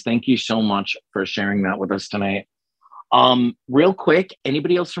those things. Thank you so much for sharing that with us tonight. Real quick,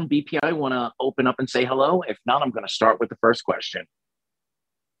 anybody else from BPI want to open up and say hello? If not, I'm going to start with the first question.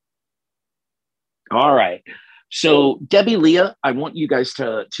 All right. So Debbie, Leah, I want you guys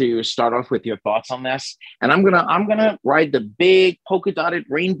to start off with your thoughts on this. And I'm gonna ride the big polka dotted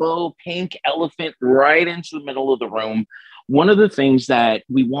rainbow pink elephant right into the middle of the room. One of the things that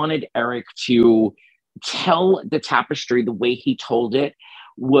we wanted Eric to tell the tapestry the way he told it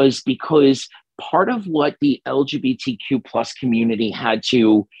was because part of what the LGBTQ plus community had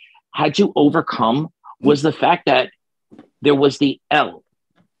to overcome was the fact that there was the L,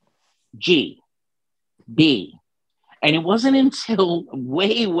 G, B. And it wasn't until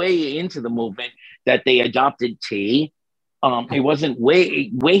way, way into the movement that they adopted T. It wasn't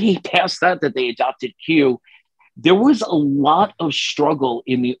way past that they adopted Q. There was a lot of struggle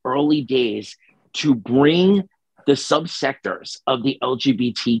in the early days to bring the subsectors of the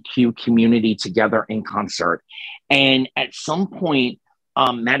LGBTQ community together in concert. And at some point,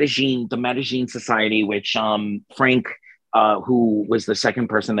 the Mattagene Society, which Frank, who was the second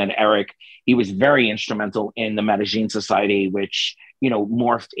person that Eric, he was very instrumental in the Mattagene Society, which,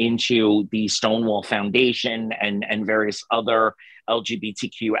 morphed into the Stonewall Foundation and various other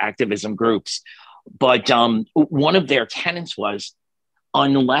LGBTQ activism groups. But one of their tenets was,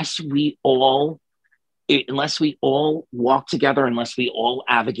 unless we all walk together, unless we all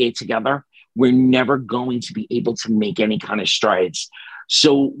advocate together, we're never going to be able to make any kind of strides.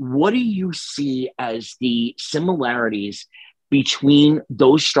 So what do you see as the similarities between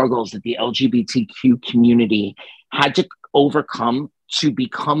those struggles that the LGBTQ community had to overcome to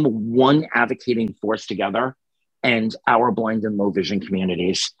become one advocating force together, and our blind and low vision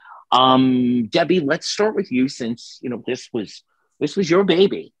communities? Debbie, let's start with you, since this was your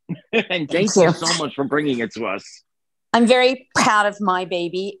baby. And thank you so much for bringing it to us. I'm very proud of my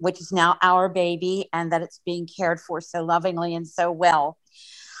baby, which is now our baby, and that it's being cared for so lovingly and so well.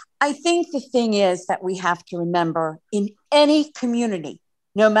 I think the thing is that we have to remember, in any community,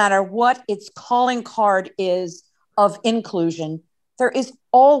 no matter what its calling card is of inclusion, there is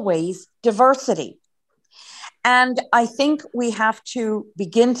always diversity. And I think we have to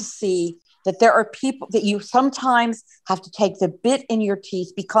begin to see that there are people that you sometimes have to take the bit in your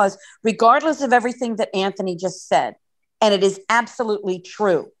teeth, because regardless of everything that Anthony just said, and it is absolutely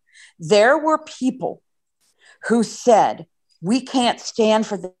true, there were people who said, we can't stand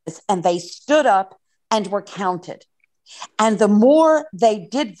for this. And they stood up and were counted. And the more they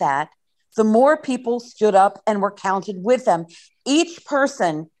did that, the more people stood up and were counted with them. Each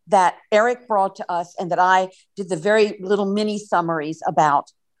person that Eric brought to us and that I did the very little mini summaries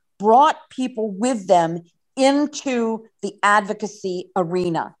about brought people with them into the advocacy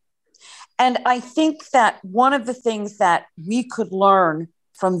arena. And I think that one of the things that we could learn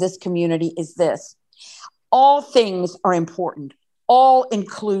from this community is this: all things are important, all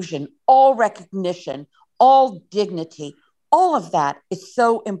inclusion, all recognition, all dignity. All of that is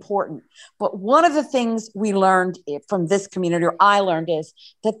so important. But one of the things we learned from this community, or I learned, is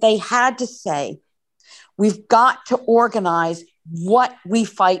that they had to say, we've got to organize what we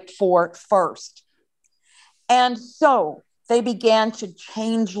fight for first. And so they began to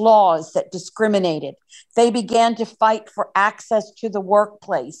change laws that discriminated. They began to fight for access to the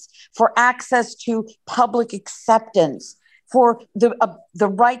workplace, for access to public acceptance, for the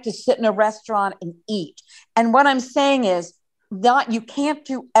right to sit in a restaurant and eat. And what I'm saying is, you can't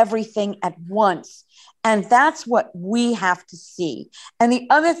do everything at once. And that's what we have to see. And the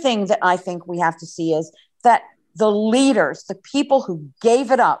other thing that I think we have to see is that the leaders, the people who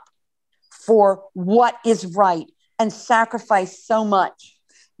gave it up for what is right and sacrificed so much,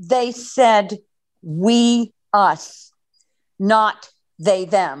 they said, we, us, not they,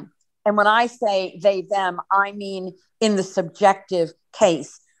 them. And when I say they, them, I mean in the subjective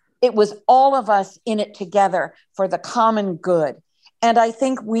case. It was all of us in it together for the common good. And I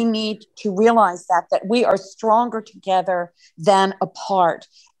think we need to realize that we are stronger together than apart,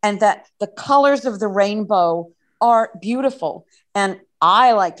 and that the colors of the rainbow are beautiful. And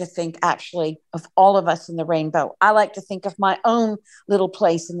I like to think actually of all of us in the rainbow. I like to think of my own little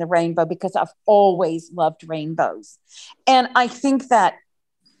place in the rainbow because I've always loved rainbows. And I think that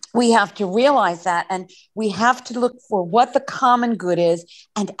we have to realize that, and we have to look for what the common good is.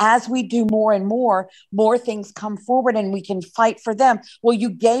 And as we do more and more things come forward and we can fight for them. Well, you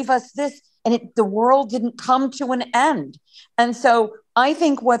gave us this, and the world didn't come to an end. And so I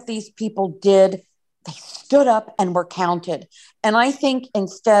think what these people did, they stood up and were counted. And I think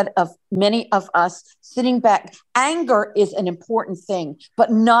instead of many of us sitting back, anger is an important thing,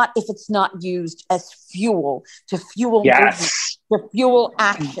 but not if it's not used as fuel to fuel movement, to fuel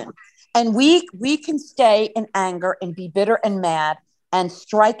action. And we can stay in anger and be bitter and mad and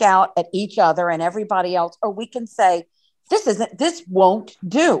strike out at each other and everybody else, or we can say, this won't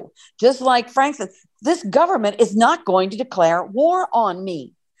do. Just like Frank said, this government is not going to declare war on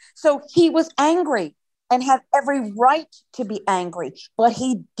me. So he was angry and had every right to be angry, but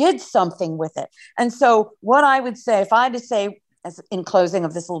he did something with it. And so what I would say, if I had to say, as in closing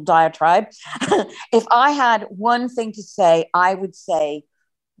of this little diatribe, if I had one thing to say, I would say,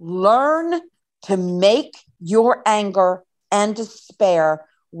 learn to make your anger and despair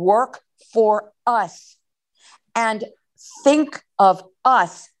work for us, and think of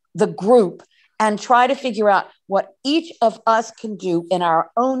us, the group, and try to figure out what each of us can do in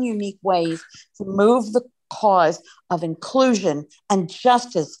our own unique ways to move the cause of inclusion and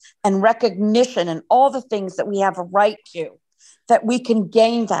justice and recognition and all the things that we have a right to, that we can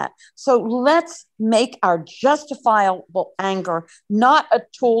gain that. So let's make our justifiable anger not a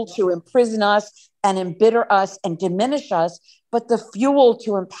tool to imprison us and embitter us and diminish us, but the fuel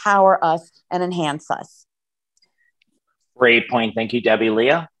to empower us and enhance us. Great point. Thank you, Debbie.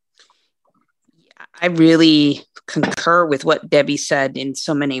 Leah? I really concur with what Debbie said in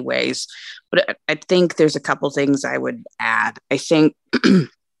so many ways, but I think there's a couple things I would add. I think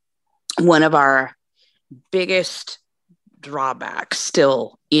one of our biggest drawbacks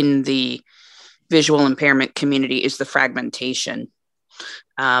still in the visual impairment community is the fragmentation.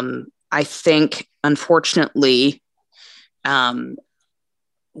 I think, unfortunately,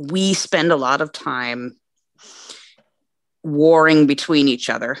 we spend a lot of time warring between each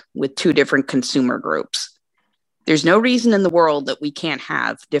other with two different consumer groups. There's no reason in the world that we can't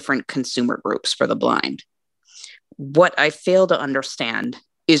have different consumer groups for the blind. What I fail to understand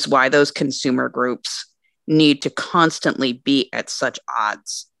is why those consumer groups need to constantly be at such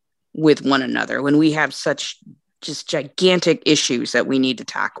odds with one another when we have such just gigantic issues that we need to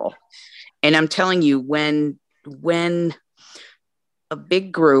tackle. And I'm telling you, when a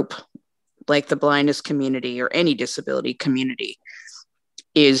big group like the blindness community or any disability community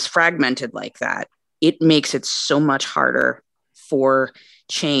is fragmented like that, it makes it so much harder for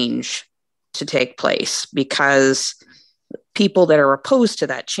change to take place, because people that are opposed to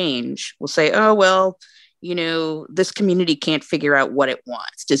that change will say, oh, well, you know, this community can't figure out what it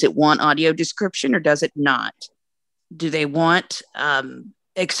wants. Does it want audio description or does it not? Do they want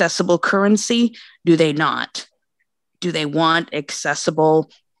accessible currency? Do they not? Do they want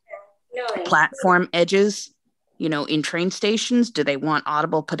accessible platform edges, you know, in train stations? Do they want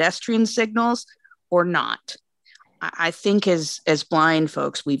audible pedestrian signals or not? I think as blind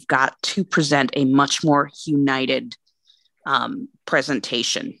folks, we've got to present a much more united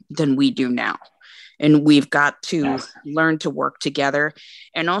presentation than we do now. And we've got to learn to work together.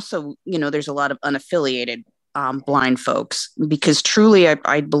 And also, you know, there's a lot of unaffiliated blind folks, because truly,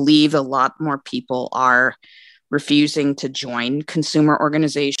 I believe a lot more people are refusing to join consumer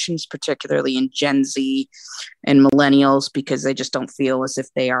organizations, particularly in Gen Z and millennials, because they just don't feel as if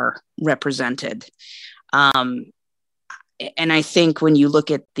they are represented. And I think when you look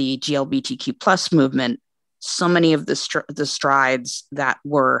at the GLBTQ plus movement, so many of the strides that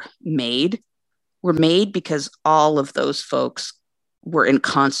were made because all of those folks were in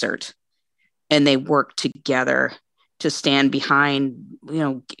concert and they worked together to stand behind, you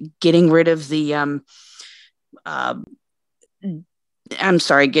know, getting rid of the,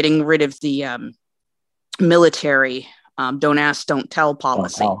 getting rid of the military don't ask, don't tell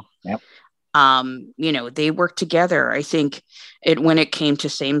policy. Yep. You know, they worked together. I think when it came to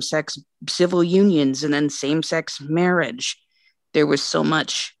same-sex civil unions and then same-sex marriage, there was so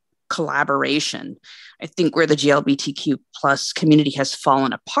much collaboration. I think where the GLBTQ plus community has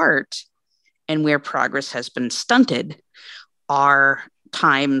fallen apart and where progress has been stunted are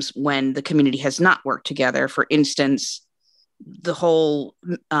times when the community has not worked together. For instance, the whole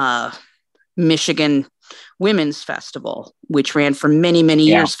Michigan Women's Festival, which ran for many, many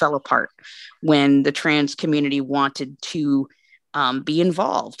years, fell apart when the trans community wanted to be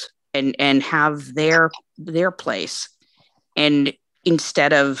involved and have their place. And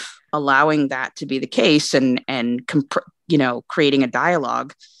instead of allowing that to be the case and you know, creating a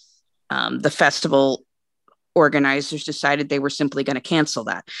dialogue, the festival organizers decided they were simply going to cancel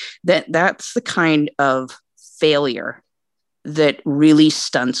that. That's the kind of failure that really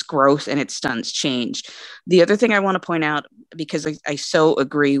stunts growth and it stunts change. The other thing I want to point out, because I so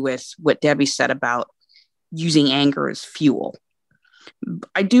agree with what Debbie said about using anger as fuel,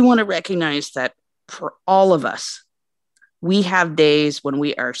 I do want to recognize that for all of us, we have days when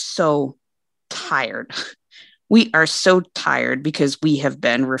we are so tired. We are so tired because we have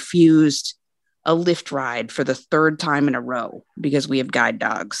been refused a Lyft ride for the third time in a row because we have guide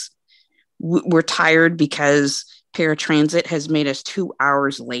dogs. We're tired because paratransit has made us 2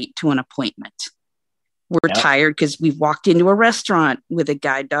 hours late to an appointment. We're tired because we've walked into a restaurant with a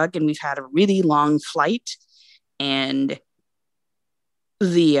guide dog and we've had a really long flight and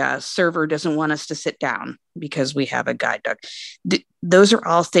the server doesn't want us to sit down because we have a guide dog. Those are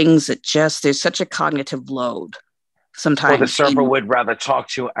all things that there's such a cognitive load sometimes. Well, the server would rather talk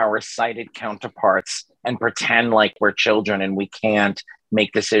to our sighted counterparts and pretend like we're children and we can't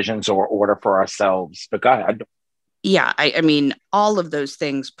make decisions or order for ourselves. But go ahead. Yeah, I mean, all of those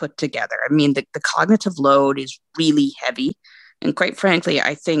things put together. I mean, the cognitive load is really heavy. And quite frankly,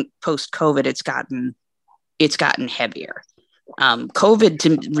 I think post-COVID, it's gotten heavier.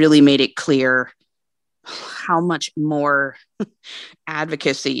 COVID really made it clear how much more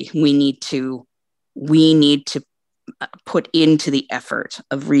advocacy we need to put into the effort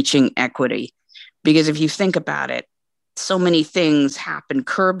of reaching equity. Because if you think about it, so many things happen.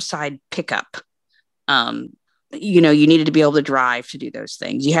 Curbside pickup. You know, you needed to be able to drive to do those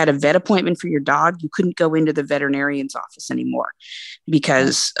things. You had a vet appointment for your dog. You couldn't go into the veterinarian's office anymore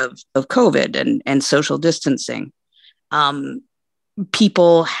because of COVID and social distancing.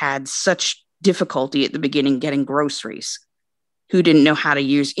 People had such difficulty at the beginning getting groceries, who didn't know how to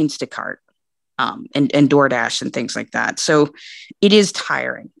use Instacart and DoorDash and things like that. So it is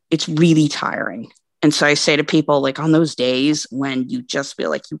tiring. It's really tiring. And so I say to people, like, on those days when you just feel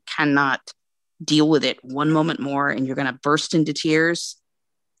like you cannot deal with it one moment more and you're going to burst into tears,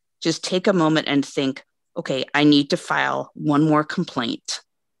 just take a moment and think, okay, I need to file one more complaint.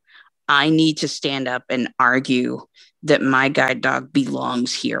 I need to stand up and argue that my guide dog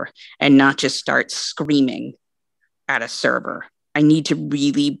belongs here and not just start screaming at a server. I need to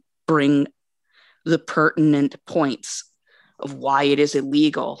really bring the pertinent points of why it is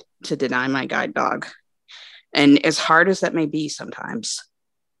illegal to deny my guide dog. And as hard as that may be sometimes,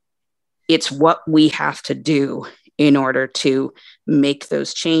 it's what we have to do in order to make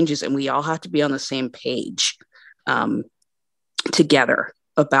those changes. And we all have to be on the same page together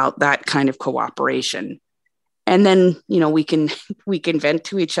about that kind of cooperation. And then, we can vent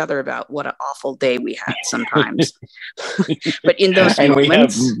to each other about what an awful day we had sometimes. But in those and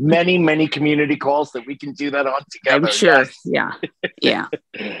moments, we have many, many community calls that we can do that on together. I'm sure. Yes. Yeah.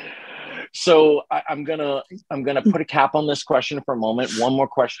 So I'm gonna put a cap on this question for a moment. One more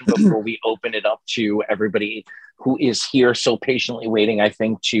question before we open it up to everybody who is here so patiently waiting, I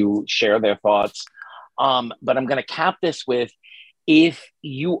think, to share their thoughts. But I'm gonna cap this with, if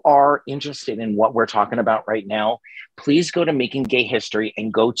you are interested in what we're talking about right now, please go to Making Gay History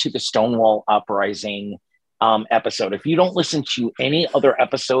and go to the Stonewall Uprising episode. If you don't listen to any other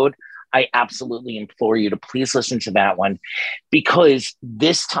episode, I absolutely implore you to please listen to that one, because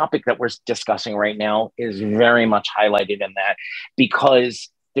this topic that we're discussing right now is very much highlighted in that, because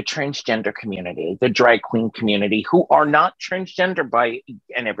the transgender community, the drag queen community, who are not transgender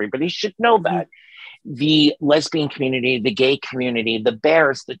and everybody should know that, the lesbian community, the gay community, the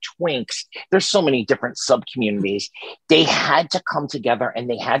bears, the twinks, there's so many different sub-communities. They had to come together and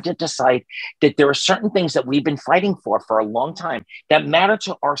they had to decide that there are certain things that we've been fighting for a long time that matter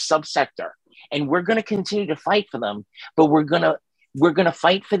to our subsector. And we're going to continue to fight for them, but we're going to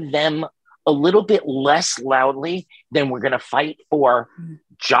fight for them a little bit less loudly than we're going to fight for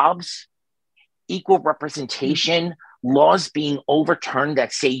jobs, equal representation, laws being overturned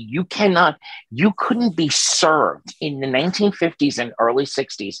that say you couldn't be served in the 1950s and early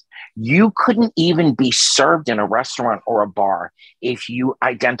 60s. You couldn't even be served in a restaurant or a bar if you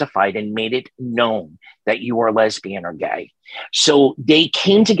identified and made it known that you were lesbian or gay. So they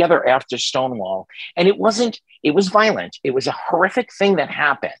came together after Stonewall, and it was violent. It was a horrific thing that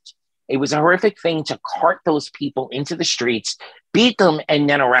happened. It was a horrific thing to cart those people into the streets, beat them, and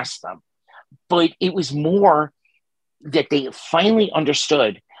then arrest them. But it was more that they finally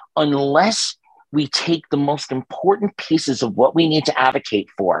understood, unless we take the most important pieces of what we need to advocate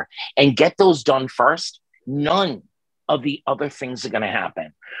for and get those done first, none of the other things are going to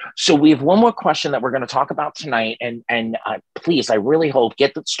happen. So we have one more question that we're going to talk about tonight. And please, I really hope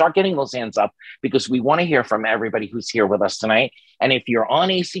start getting those hands up, because we want to hear from everybody who's here with us tonight. And if you're on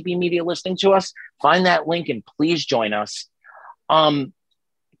ACB Media listening to us, find that link and please join us.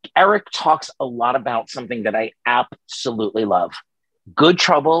 Eric talks a lot about something that I absolutely love: good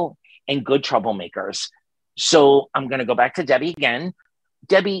trouble and good troublemakers. So I'm going to go back to Debbie again.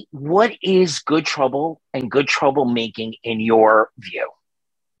 Debbie, what is good trouble and good troublemaking in your view?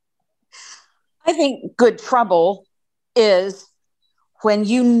 I think good trouble is when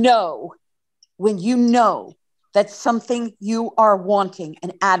you know that something you are wanting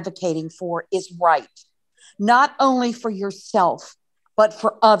and advocating for is right, not only for yourself, but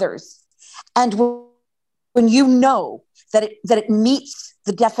for others. And when you know that it meets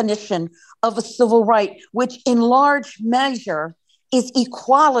the definition of a civil right, which in large measure is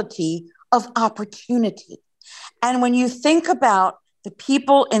equality of opportunity. And when you think about the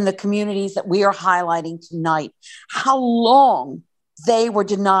people in the communities that we are highlighting tonight, how long they were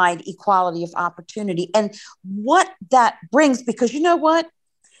denied equality of opportunity, and what that brings, because you know what?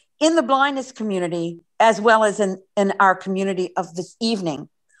 In the blindness community, as well as in our community of this evening,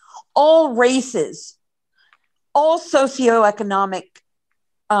 all races, all socioeconomic,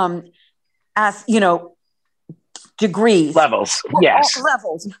 degrees. Levels, yes.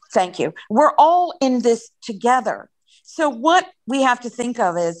 Levels, thank you. We're all in this together. So what we have to think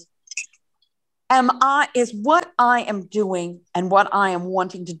of is what I am doing and what I am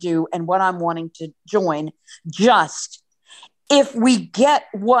wanting to do and what I'm wanting to join just. If we get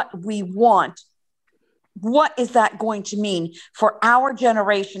what we want, what is that going to mean for our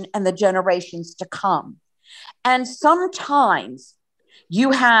generation and the generations to come? And sometimes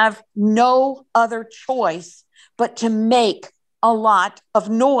you have no other choice but to make a lot of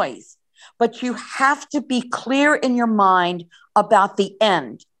noise. But you have to be clear in your mind about the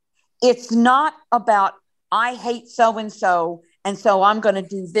end. It's not about, I hate so-and-so, and so I'm going to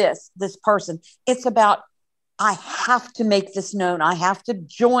do this person. It's about, I have to make this known. I have to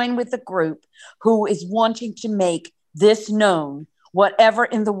join with the group who is wanting to make this known, whatever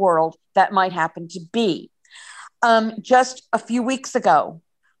in the world that might happen to be. Just a few weeks ago,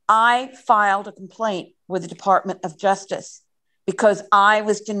 I filed a complaint with the Department of Justice because I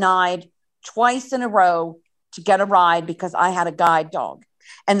was denied twice in a row to get a ride because I had a guide dog.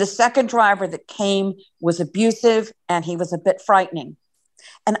 And the second driver that came was abusive and he was a bit frightening.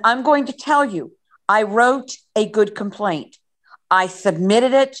 And I'm going to tell you, I wrote a good complaint. I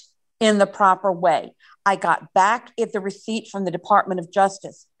submitted it in the proper way. I got back the receipt from the Department of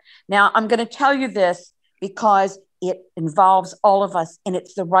Justice. Now, I'm going to tell you this because it involves all of us and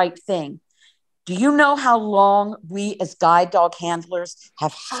it's the right thing. Do you know how long we as guide dog handlers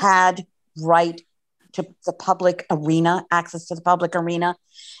have had right to the public arena, access to the public arena.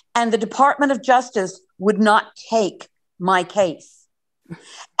 And the Department of Justice would not take my case.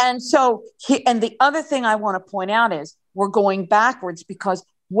 And so, and the other thing I want to point out is we're going backwards, because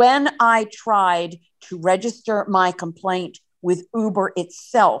when I tried to register my complaint with Uber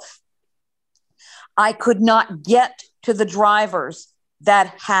itself, I could not get to the drivers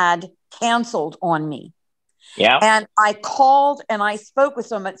that had canceled on me. Yeah. And I called and I spoke with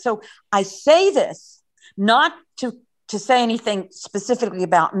someone. So I say this not to say anything specifically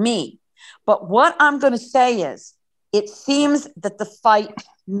about me, but what I'm going to say is it seems that the fight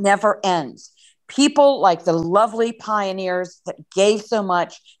never ends. People like the lovely pioneers that gave so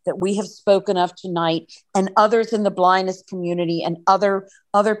much that we have spoken of tonight, and others in the blindness community and other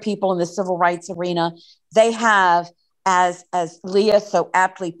people in the civil rights arena, they have, as Leah so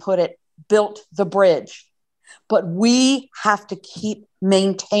aptly put it, built the bridge. But we have to keep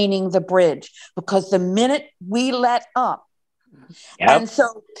maintaining the bridge, because the minute we let up, and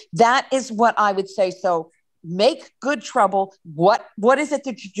so that is what I would say. So make good trouble. What is it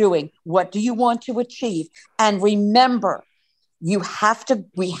that you're doing? What do you want to achieve? And remember, we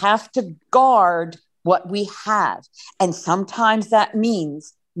have to guard what we have. And sometimes that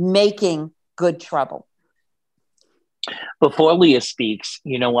means making good trouble. Before Leah speaks,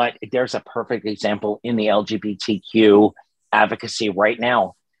 you know what? There's a perfect example in the LGBTQ advocacy right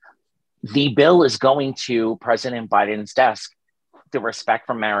now. The bill is going to President Biden's desk, the Respect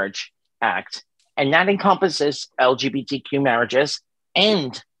for Marriage Act, and that encompasses LGBTQ marriages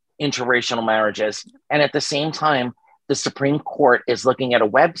and interracial marriages. And at the same time, the Supreme Court is looking at a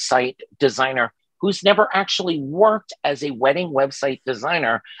website designer who's never actually worked as a wedding website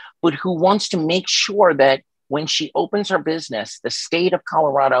designer, but who wants to make sure that when she opens her business, the state of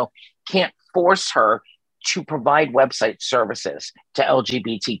Colorado can't force her to provide website services to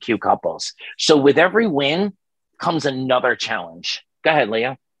LGBTQ couples. So with every win comes another challenge. Go ahead,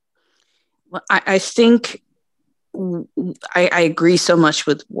 Leah. Well, I think I agree so much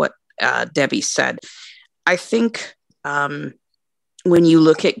with what Debbie said. I think when you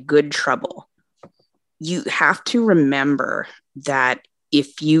look at good trouble, you have to remember that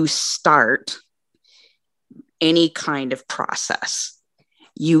if you start any kind of process,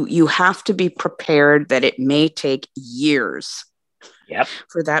 you have to be prepared that it may take years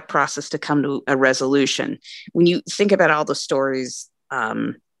for that process to come to a resolution. When you think about all the stories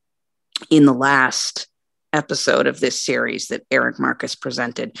in the last episode of this series that Eric Marcus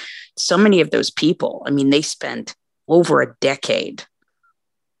presented, so many of those people, I mean, they spent over a decade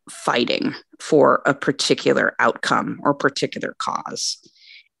fighting for a particular outcome or particular cause.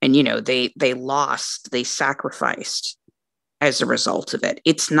 And, you know, they lost, they sacrificed as a result of it.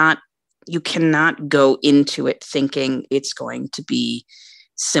 It's not, you cannot go into it thinking it's going to be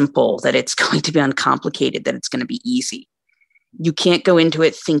simple, that it's going to be uncomplicated, that it's going to be easy. You can't go into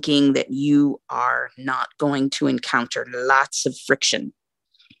it thinking that you are not going to encounter lots of friction.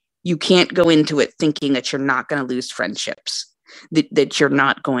 You can't go into it thinking that you're not going to lose friendships, that you're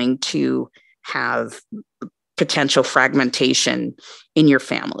not going to have potential fragmentation in your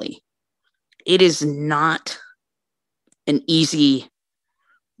family. It is not an easy,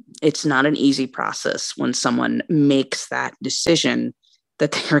 it's not an easy process when someone makes that decision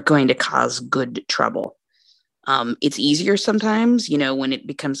that they're going to cause good trouble. It's easier sometimes, you know, when it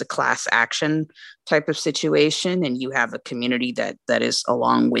becomes a class action type of situation and you have a community that is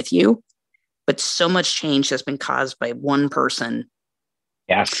along with you. But so much change has been caused by one person,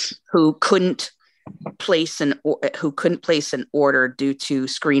 who couldn't place an order due to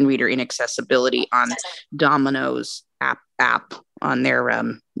screen reader inaccessibility on Domino's app on their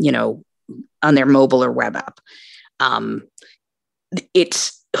on their mobile or web app.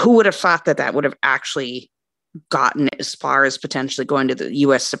 It's, who would have thought that would have actually gotten as far as potentially going to the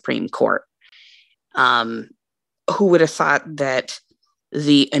U.S. Supreme Court? Who would have thought that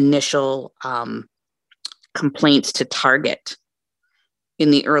the initial complaints to Target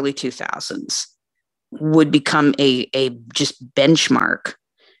in the early 2000s would become a just benchmark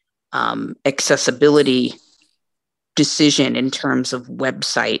accessibility decision in terms of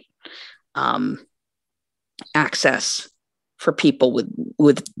website access for people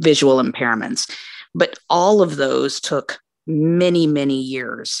with visual impairments. But all of those took many, many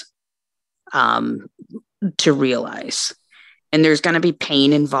years to realize. And there's going to be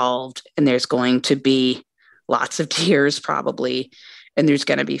pain involved, and there's going to be lots of tears probably, and there's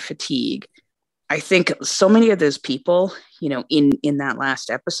going to be fatigue. I think so many of those people, you know, in that last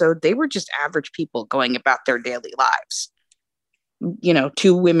episode, they were just average people going about their daily lives. You know,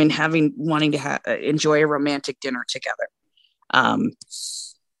 two women wanting to enjoy a romantic dinner together.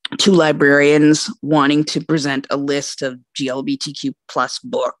 two librarians wanting to present a list of GLBTQ plus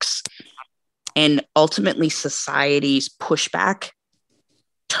books, and ultimately society's pushback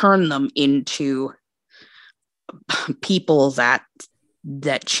turned them into people that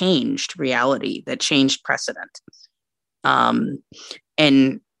changed reality, that changed precedent.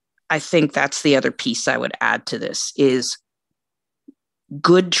 And I think that's the other piece I would add to this is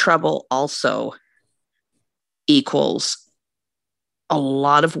good trouble also equals a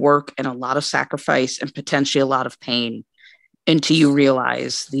lot of work and a lot of sacrifice and potentially a lot of pain until you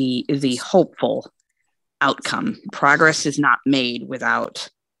realize the hopeful outcome. Progress is not made without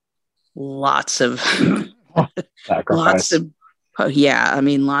lots of lots of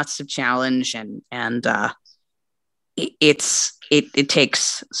challenge and it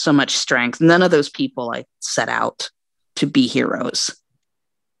takes so much strength. None of those people set out to be heroes,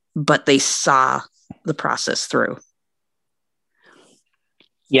 but they saw the process through.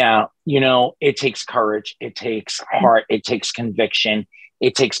 Yeah, it takes courage, it takes heart, it takes conviction,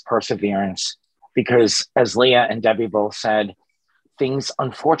 it takes perseverance, because as Leah and Debbie both said, things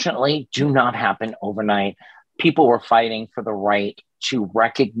unfortunately do not happen overnight. People were fighting for the right to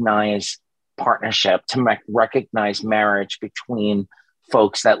recognize partnership, to recognize marriage between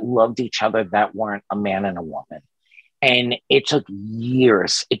folks that loved each other, that weren't a man and a woman. And it took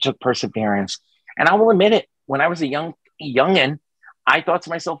years, it took perseverance. And I will admit it, when I was a youngin', I thought to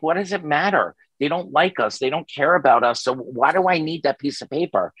myself, what does it matter? They don't like us. They don't care about us. So why do I need that piece of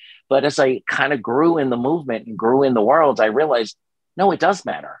paper? But as I kind of grew in the movement and grew in the world, I realized, no, it does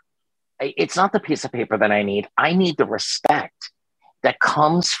matter. It's not the piece of paper that I need. I need the respect that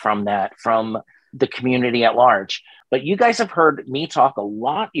comes from that, from the community at large. But you guys have heard me talk a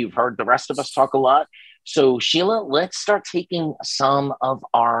lot. You've heard the rest of us talk a lot. So Sheila, let's start taking some of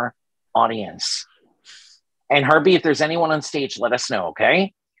our audience. And Herbie, if there's anyone on stage, let us know,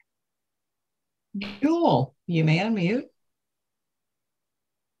 okay? Jewel, you may unmute.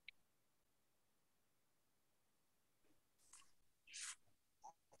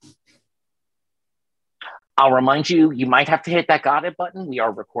 I'll remind you, you might have to hit that got it button. We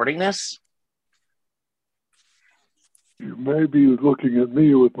are recording this. You may be looking at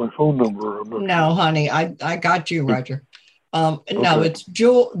me with my phone number. No, honey, I got you, Roger. Okay. No, it's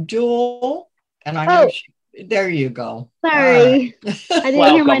Jewel, and I know there you go. Sorry, I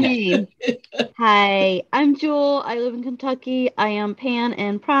didn't hear my name. Hi, I'm Jewel. I live in Kentucky. I am pan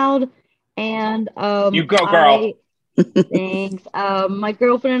and proud. And you go, girl. Thanks. My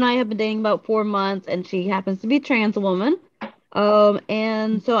girlfriend and I have been dating about 4 months, and she happens to be a trans woman.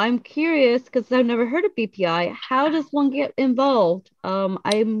 And so I'm curious because I've never heard of BPI. How does one get involved?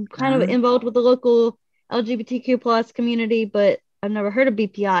 I'm kind of involved with the local LGBTQ plus community, but I've never heard of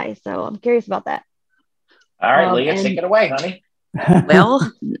BPI, so I'm curious about that. All right, Leah, take it away, honey.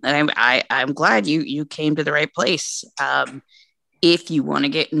 Well, I'm glad you came to the right place. If you want to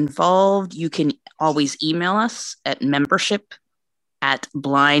get involved, you can always email us at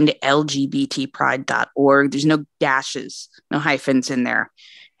membership@blindlgbtpride.org. There's no dashes, no hyphens in there.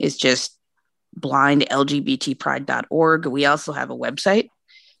 It's just blindlgbtpride.org. We also have a website,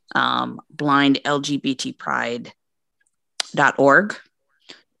 blindlgbtpride.org.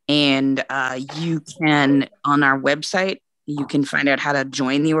 And you can, on our website, you can find out how to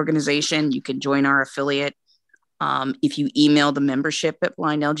join the organization. You can join our affiliate. If you email the membership at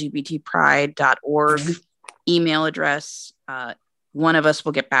blindlgbtpride.org email address, one of us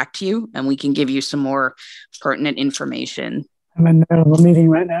will get back to you and we can give you some more pertinent information. I'm in the middle of a meeting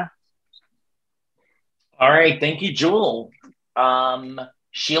right now. All right. Thank you, Jewel.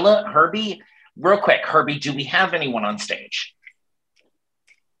 Sheila, Herbie, real quick. Herbie, do we have anyone on stage?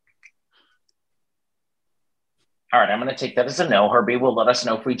 All right. I'm going to take that as a no. Herbie will let us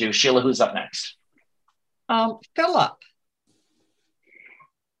know if we do. Sheila, who's up next? Philip.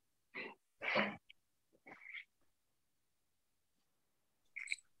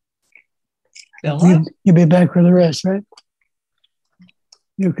 Philip? You'll be back for the rest, right?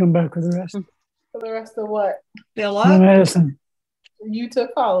 You'll come back for the rest. For the rest of what? Philip? The medicine. You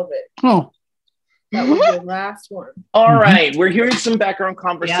took all of it. Oh. That was your last one. All right. We're hearing some background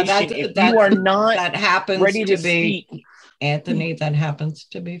conversation. Yeah, if you are not that happens ready to be speak. Anthony, that happens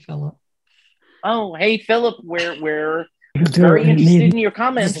to be Philip. Oh, hey, Philip, we're very interested in your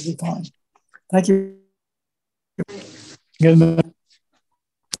comments. Thank you. Good.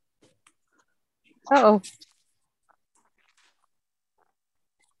 Uh-oh.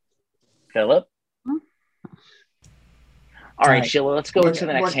 Philip? All right, Sheila, let's go to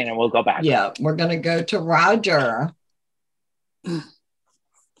the next hand and we'll go back. Yeah, we're going to go to Roger.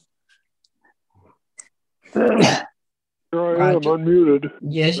 Here I Roger. am, unmuted.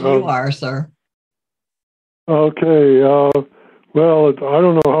 Yes, you are, sir. Okay. Well, I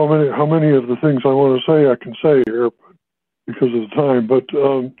don't know how many of the things I want to say I can say here because of the time. But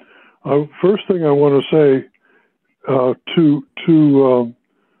first thing I want to say to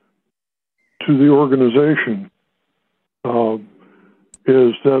the organization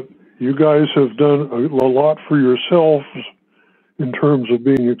is that you guys have done a lot for yourselves in terms of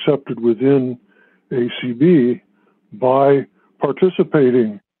being accepted within ACB by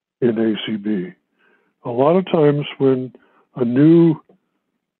participating in ACB. A lot of times when a new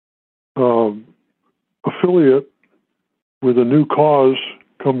affiliate with a new cause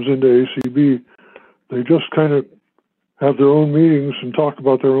comes into ACB, they just kind of have their own meetings and talk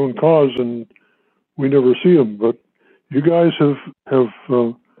about their own cause, and we never see them. But you guys have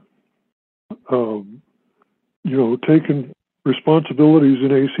taken responsibilities in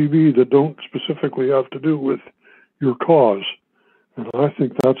ACB that don't specifically have to do with your cause, and I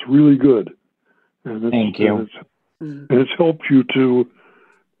think that's really good. And Thank you. And it's helped you to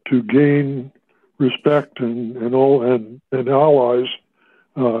gain respect and allies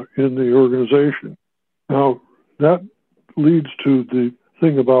in the organization. Now that leads to the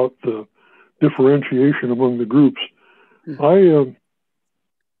thing about the differentiation among the groups. I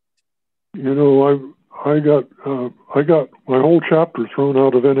got my whole chapter thrown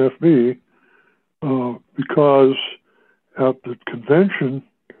out of NFB because at the convention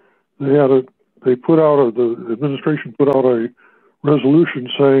the administration put out a resolution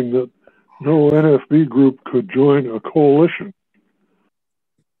saying that no NFB group could join a coalition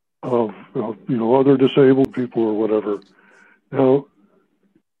of other disabled people or whatever. Now,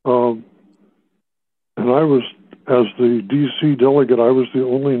 and I was, as the DC delegate, I was the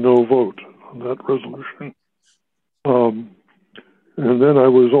only no vote on that resolution. And then I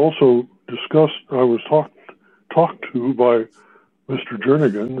was also talked to by Mr.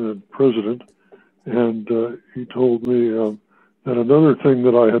 Jernigan, the president, and he told me that another thing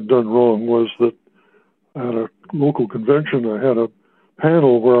that I had done wrong was that at a local convention, I had a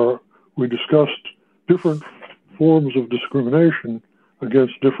panel where we discussed different forms of discrimination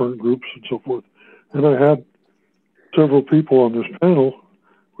against different groups and so forth. And I had several people on this panel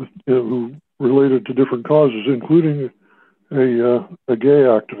who related to different causes, including a gay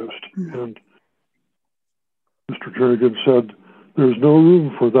activist. And Mr. Jernigan said, there's no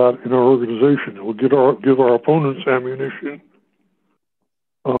room for that in our organization. It will give our opponents ammunition.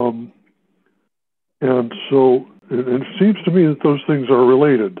 And so it seems to me that those things are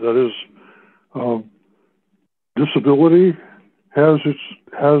related. That is, disability has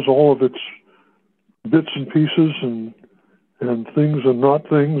all of its bits and pieces and things and not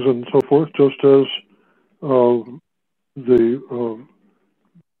things and so forth, just as all the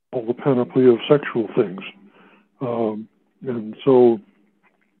panoply of sexual things. And so,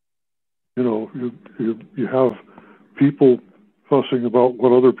 you have people fussing about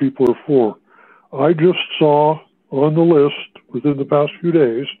what other people are for. I just saw on the list within the past few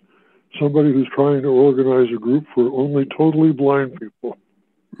days somebody who's trying to organize a group for only totally blind people.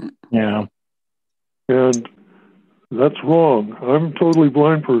 Yeah. And that's wrong. I'm a totally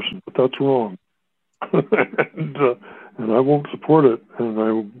blind person, but that's wrong. and I won't support it, and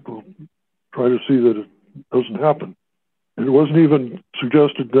I will try to see that it doesn't happen. And it wasn't even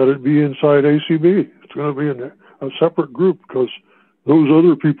suggested that it be inside ACB. It's going to be in a separate group because those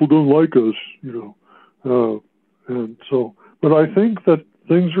other people don't like us, and so. But I think that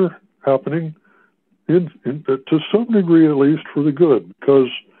things are happening to some degree, at least, for the good. Because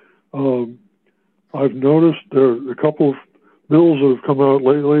I've noticed there are a couple of bills that have come out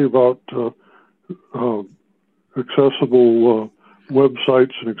lately about accessible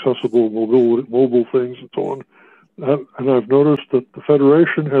websites and accessible mobile things and so on. And I've noticed that the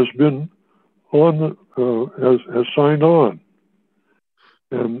Federation has been has signed on,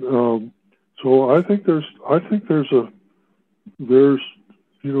 and so I think there's going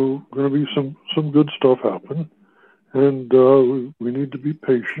to be some good stuff happen, and we need to be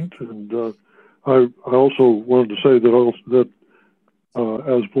patient. And I also wanted to say that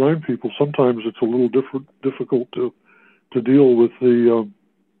as blind people, sometimes it's a little difficult to deal with the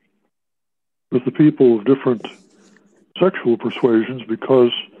people of different sexual persuasions,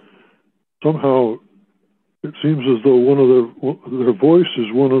 because somehow it seems as though one of their voice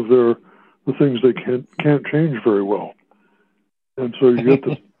is one of the things they can't change very well. And so you get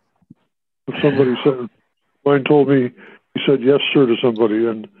if somebody said, mine told me, he said yes sir to somebody,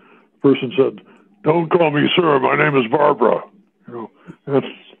 and the person said, don't call me sir, my name is Barbara.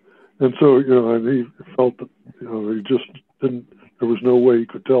 And so and he felt that he just didn't. There was no way he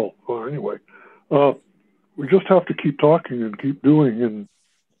could tell. Well, anyway, we just have to keep talking and keep doing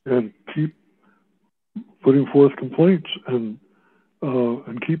and keep putting forth complaints and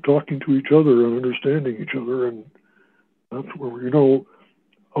keep talking to each other and understanding each other. And that's where,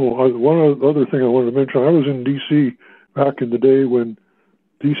 one other thing I wanted to mention, I was in D.C. back in the day when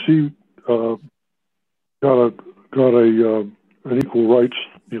D.C. got an equal rights,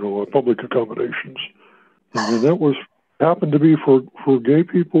 public accommodations. And that happened to be for gay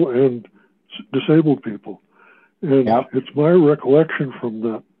people and disabled people. And it's my recollection from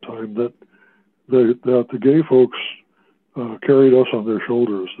that time that the gay folks carried us on their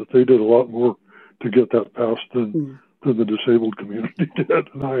shoulders, that they did a lot more to get that passed than the disabled community did.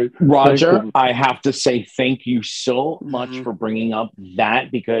 And Roger, I have to say thank you so much for bringing up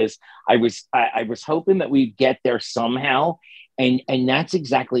that, because I was hoping that we'd get there somehow, and that's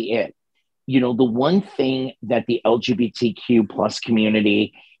exactly it. The one thing that the LGBTQ plus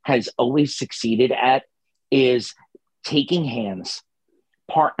community has always succeeded at is taking hands,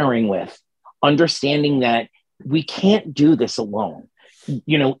 partnering with, understanding that we can't do this alone.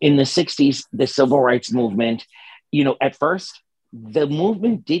 In the 60s, the civil rights movement, at first, the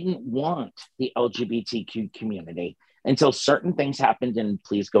movement didn't want the LGBTQ community until certain things happened. And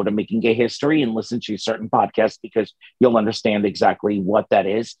please go to Making Gay History and listen to certain podcasts, because you'll understand exactly what that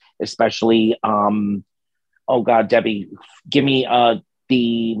is, especially, oh God, Debbie, give me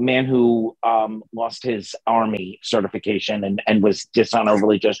the man who lost his Army certification and was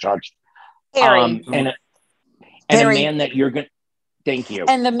dishonorably discharged. Harry. And a man that you're going to, thank you.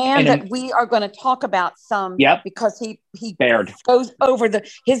 And the man that we are going to talk about some, because he Bayard goes over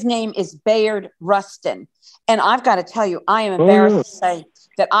his name is Bayard Rustin. And I've got to tell you, I am embarrassed to say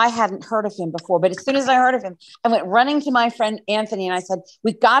that I hadn't heard of him before. But as soon as I heard of him, I went running to my friend Anthony and I said,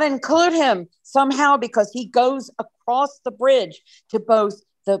 we've got to include him somehow, because he goes across the bridge to both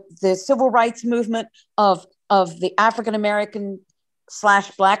the civil rights movement of the African-American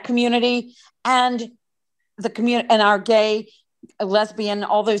 / Black community and the community and our gay, lesbian,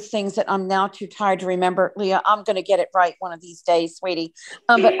 all those things that I'm now too tired to remember. Leah, I'm going to get it right one of these days, sweetie.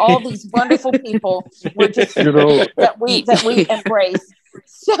 But all these wonderful people were just that we embrace.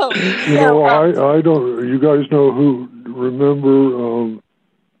 So I don't. You guys know who? Remember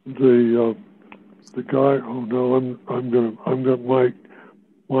the guy? Oh no, I'm gonna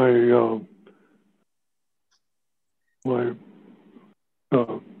my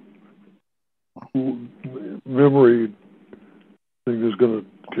memory thing is going to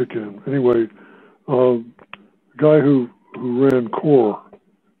kick in. Anyway, the guy who ran CORE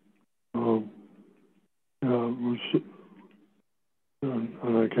was, and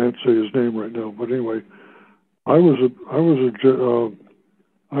I can't say his name right now, but anyway, I was a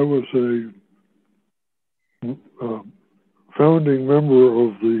founding member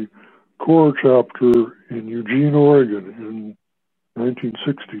of the CORE chapter in Eugene, Oregon, in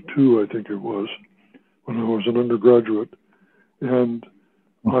 1962, I think it was, when I was an undergraduate. And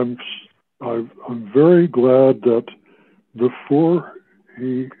I'm very glad that before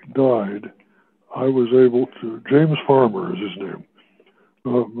he died, I was able to, James Farmer is his name.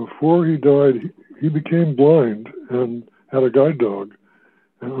 Before he died, he became blind and had a guide dog.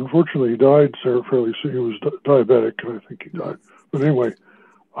 And unfortunately, he died fairly soon. He was diabetic, and I think he died. But anyway,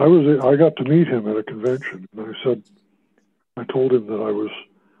 I got to meet him at a convention, and I told him that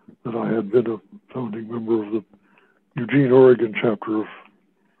I had been a founding member of the Eugene, Oregon chapter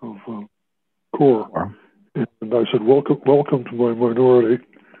of CORE, and I said, "Welcome to my minority."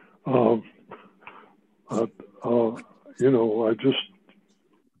 I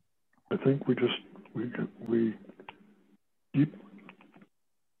think we keep.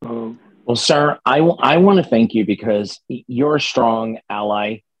 Well, sir, I want to thank you, because you're a strong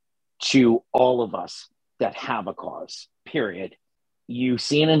ally to all of us that have a cause, period. You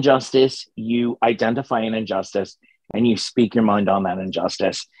see an injustice, you identify an injustice, and you speak your mind on that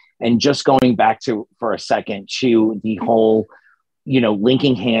injustice. And just going back for a second to the whole,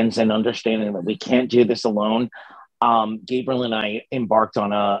 linking hands and understanding that we can't do this alone. Gabriel and I embarked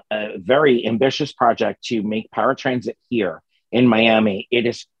on a very ambitious project to make paratransit here in Miami. It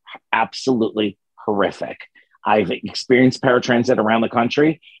is absolutely horrific. I've experienced paratransit around the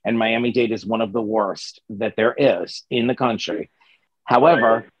country, and Miami-Dade is one of the worst that there is in the country.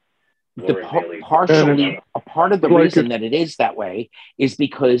 However, a part of the reason that it is that way is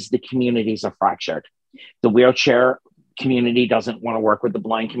because the communities are fractured. The wheelchair community doesn't want to work with the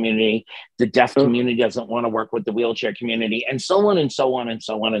blind community. The deaf community doesn't want to work with the wheelchair community, and so on and so on and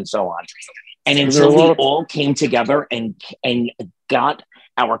so on and so on. And until we all came together and got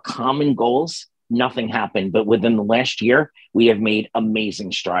our common goals, nothing happened. But within the last year, we have made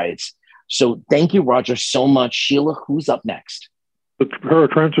amazing strides. So thank you, Roger, so much. Sheila, who's up next? The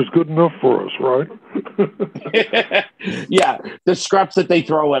paratransit is good enough for us, right? Yeah, the scraps that they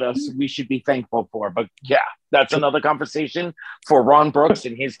throw at us, we should be thankful for. But yeah, that's another conversation for Ron Brooks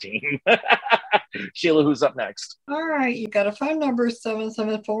and his team. Sheila, who's up next? All right, you got a phone number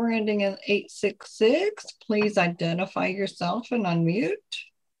 774 ending in 866. Please identify yourself and unmute.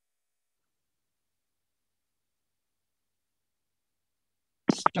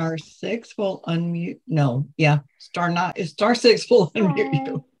 Star 6 will unmute. No, yeah, star 6 will unmute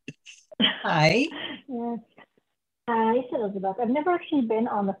you. Hi. Yes. Hi, it's Elizabeth. I've never actually been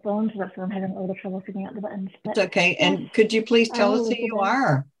on the phone, so I'm having a little trouble figuring out the buttons. It's okay. And could you please tell us who you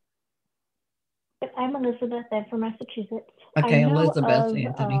are? I'm Elizabeth. I'm from Massachusetts. Okay, I know Elizabeth, of,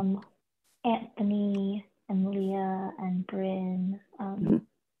 Anthony. Anthony and Leah and Bryn.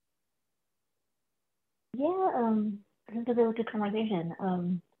 This is a really good conversation.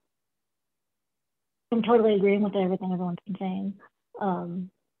 I'm totally agreeing with everything everyone's been saying.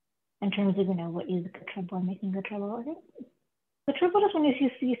 In terms of, what is good trouble and making good trouble. I think the trouble is when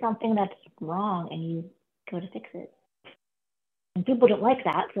you see something that's wrong and you go to fix it. And people don't like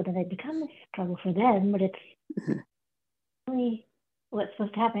that, so then it becomes trouble for them, but it's really what's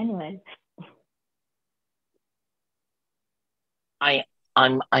supposed to happen anyway.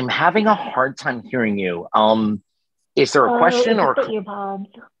 I'm having a hard time hearing you. Is there a question or? The earpods.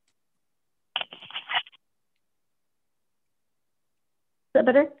 Is that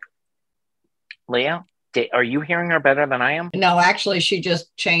better? Leah, are you hearing her better than I am? No, actually, she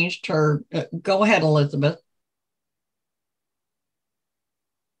just changed her. Go ahead, Elizabeth.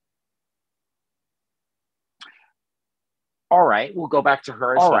 All right, we'll go back to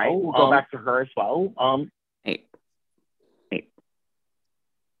her as well.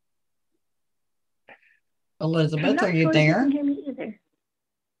 Elizabeth, are you there?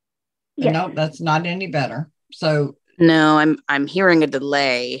 Yes. No, that's not any better. So no, I'm hearing a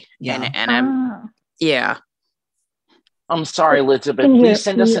delay. Yeah. And I'm yeah. I'm sorry, Elizabeth. Please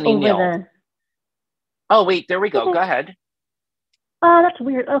send us an email. Oh wait, there we go. Okay. Go ahead. Oh, that's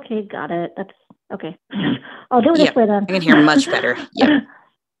weird. Okay, got it. That's okay. I'll do it this way then. I can hear much better. Yeah.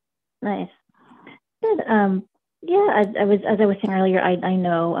 Nice. Good. Yeah, as I was saying earlier, I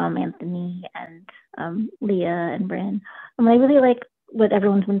know Anthony and Leah and Bryn. I really like what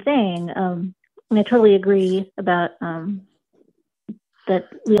everyone's been saying. And I totally agree about that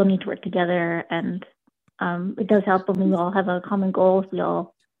we all need to work together, and it does help when we all have a common goal. If we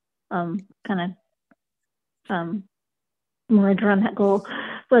all kind of merge around that goal.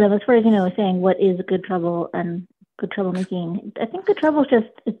 But as far as saying what is good trouble and good troublemaking, I think good trouble is just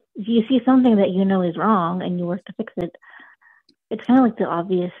if you see something that is wrong and you work to fix it. It's kind of like the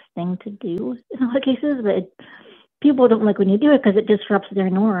obvious thing to do in a lot of cases, but people don't like when you do it because it disrupts their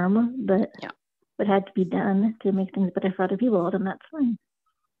norm. But if it had to be done to make things better for other people, then that's fine.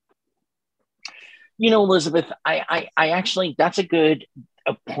 Elizabeth, I actually, that's a good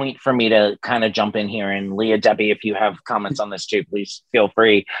point for me to kind of jump in here. And Leah, Debbie, if you have comments on this too, please feel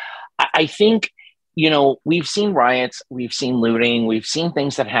free. I think, we've seen riots, we've seen looting, we've seen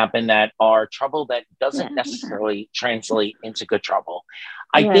things that happen that are trouble that doesn't necessarily translate into good trouble.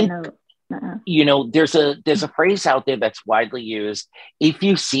 I think, there's a phrase out there that's widely used. If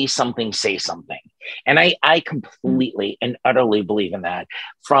you see something, say something. And I completely and utterly believe in that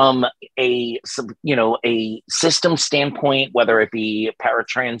from a system standpoint, whether it be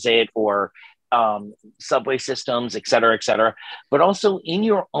paratransit or subway systems, et cetera, but also in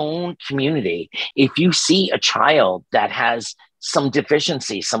your own community. If you see a child that has some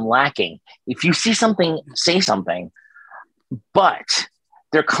deficiency, some lacking, if you see something, say something. But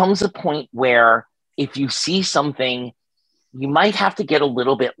there comes a point where if you see something, you might have to get a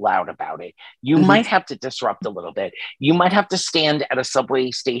little bit loud about it. You might have to disrupt a little bit. You might have to stand at a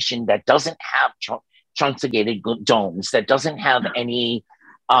subway station that doesn't have truncated domes, that doesn't have any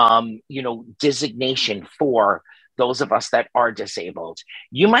designation for those of us that are disabled.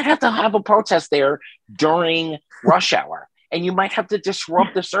 You might have to have a protest there during rush hour, and you might have to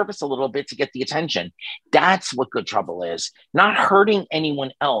disrupt the service a little bit to get the attention. That's what good trouble is. Not hurting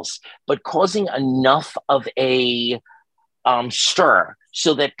anyone else, but causing enough of a stir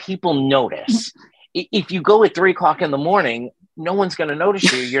so that people notice. If you go at 3:00 in the morning, no one's going to notice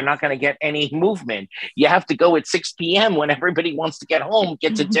you. You're not going to get any movement. You have to go at 6 p.m. when everybody wants to get home,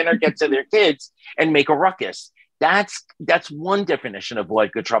 get to dinner, get to their kids, and make a ruckus. That's one definition of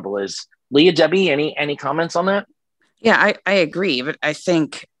what good trouble is. Leah, Debbie, any comments on that? Yeah, I agree. But I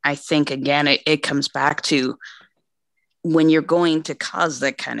think again, it comes back to when you're going to cause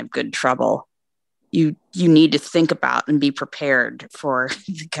that kind of good trouble, you need to think about and be prepared for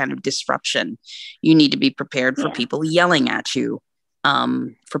the kind of disruption. You need to be prepared for people yelling at you,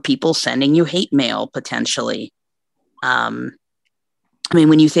 for people sending you hate mail potentially. I mean,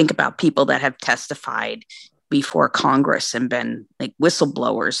 when you think about people that have testified before Congress and been like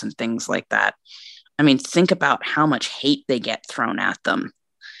whistleblowers and things like that, I mean, think about how much hate they get thrown at them.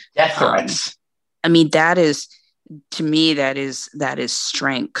 Death threats. I mean, that is, to me, that is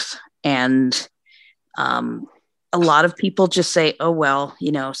strength. And a lot of people just say, oh, well,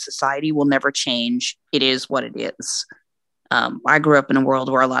 you know, society will never change. It is what it is. I grew up in a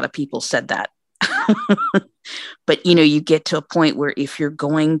world where a lot of people said that. But, you know, you get to a point where if you're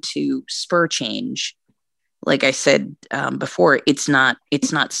going to spur change, like I said before, it's not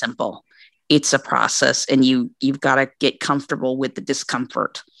simple. It's a process, and you've got to get comfortable with the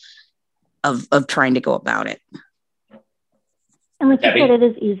discomfort of trying to go about it. And like you said, it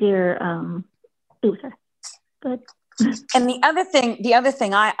is easier. Sorry. Good. And the other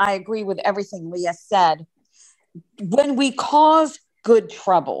thing, I agree with everything Leah said. When we cause good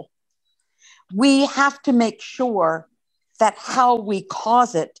trouble, we have to make sure that how we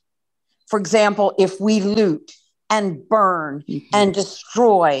cause it, for example, if we loot and burn and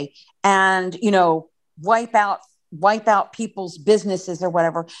destroy and, you know, wipe out people's businesses or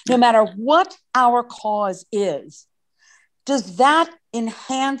whatever, no matter what our cause is, does that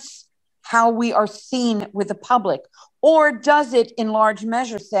enhance how we are seen with the public? Or does it in large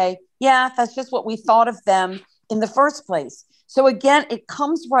measure say, yeah, that's just what we thought of them in the first place? So again, it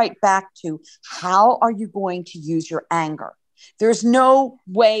comes right back to how are you going to use your anger? There's no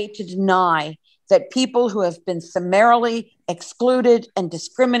way to deny that people who have been summarily excluded and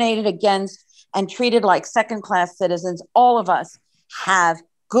discriminated against and treated like second-class citizens, all of us have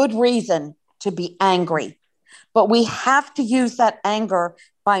good reason to be angry. But we have to use that anger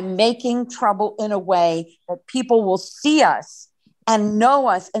by making trouble in a way that people will see us and know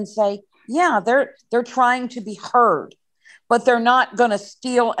us and say, yeah, they're trying to be heard, but they're not going to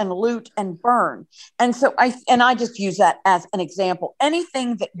steal and loot and burn. And so I just use that as an example.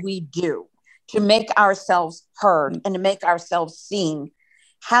 Anything that we do to make ourselves heard and to make ourselves seen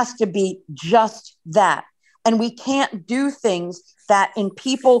has to be just that. And we can't do things that in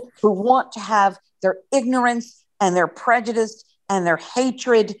people who want to have their ignorance and their prejudice and their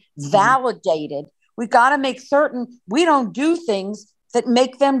hatred validated. We've got to make certain we don't do things that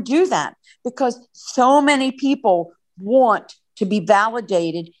make them do that, because so many people want to be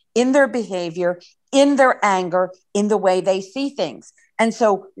validated in their behavior, in their anger, in the way they see things. And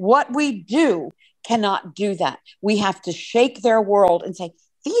so what we do cannot do that. We have to shake their world and say,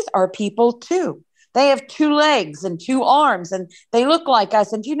 these are people too. They have 2 legs and 2 arms and they look like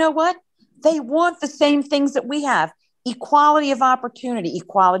us. And you know what? They want the same things that we have. Equality of opportunity,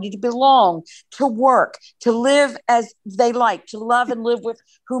 equality to belong, to work, to live as they like, to love and live with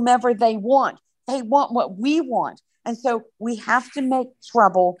whomever they want. They want what we want. And so we have to make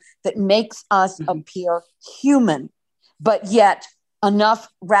trouble that makes us appear human, but yet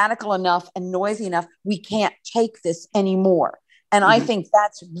radical enough and noisy enough, we can't take this anymore. And I think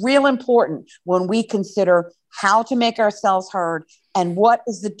that's real important when we consider how to make ourselves heard and what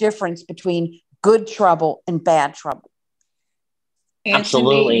is the difference between good trouble and bad trouble. Anthony,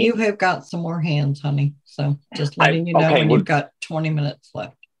 Absolutely. You have got some more hands, honey. So just letting you know when you've got 20 minutes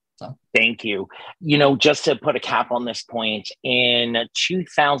left. So thank you. You know, just to put a cap on this point, in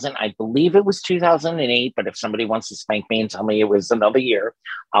 2000, I believe it was 2008, but if somebody wants to spank me and tell me it was another year,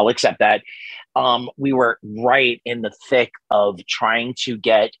 I'll accept that. We were right in the thick of trying to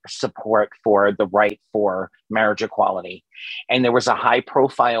get support for the right for marriage equality. And there was a high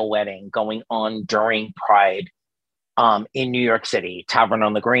profile wedding going on during Pride in New York City, Tavern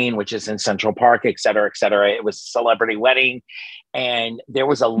on the Green, which is in Central Park, et cetera, et cetera. It was a celebrity wedding. And there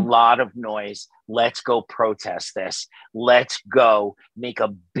was a lot of noise. Let's go protest this. Let's go make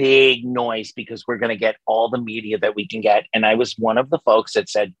a big noise because we're going to get all the media that we can get. And I was one of the folks that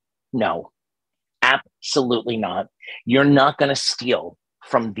said, no, absolutely not. You're not going to steal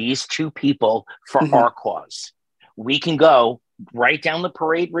from these 2 people for our cause. We can go right down the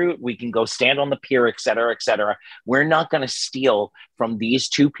parade route. We can go stand on the pier, et cetera, et cetera. We're not going to steal from these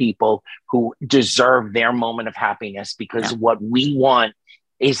 2 people who deserve their moment of happiness, because what we want,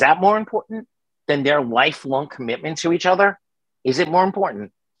 is that more important than their lifelong commitment to each other? Is it more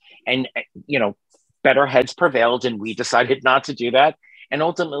important? And, you know, better heads prevailed and we decided not to do that. And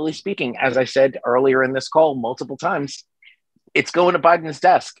ultimately speaking, as I said earlier in this call multiple times, it's going to Biden's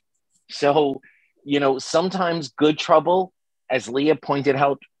desk. So, you know, sometimes good trouble, as Leah pointed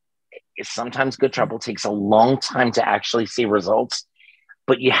out, sometimes good trouble takes a long time to actually see results.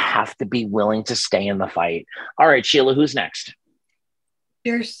 but you have to be willing to stay in the fight. All right, Sheila, who's next?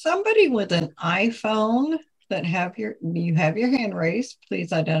 There's somebody with an iPhone that you have your hand raised.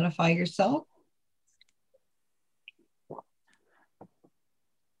 Please identify yourself.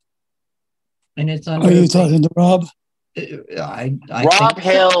 And it's under. Are you talking to Rob? Rob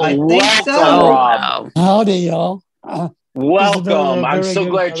Hill. I think welcome, so. Rob. Howdy, y'all. Welcome. I'm so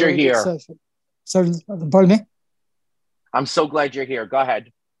glad you're here. Pardon me? I'm so glad you're here. Go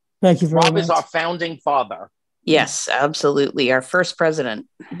ahead. Thank you very Rob much. is our founding father. Yes, absolutely. Our first president.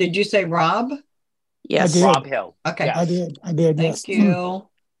 Did you say Rob? Yes. Rob Hill. Okay. Yes. I did. Thank yes. you.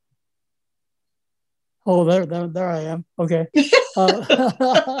 Oh, there I am. Okay.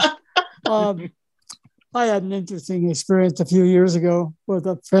 I had an interesting experience a few years ago with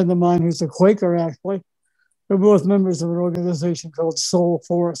a friend of mine who's a Quaker, actually. We're both members of an organization called Soul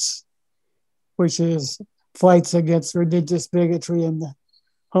Force, which is fights against religious bigotry in the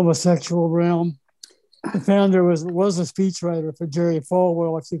homosexual realm. The founder was a speechwriter for Jerry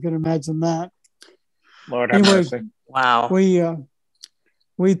Falwell, if you can imagine that. Lord have mercy. Wow.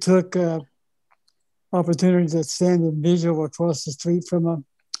 We took opportunity to stand in vigil across the street from a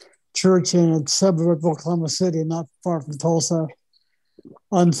church in a suburb of Oklahoma City, not far from Tulsa,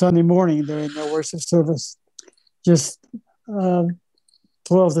 on Sunday morning during the worship service. Just 12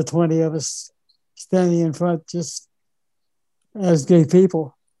 to 20 of us standing in front, just as gay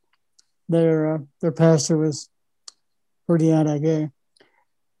people. Their pastor was pretty anti-gay.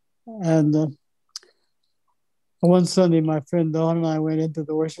 And one Sunday, my friend Dawn and I went into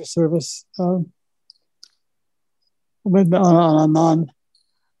the worship service on a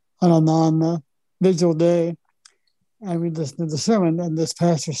non-vigil day, and we listened to the sermon, and this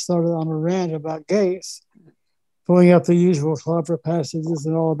pastor started on a rant about gays, pulling up the usual clever passages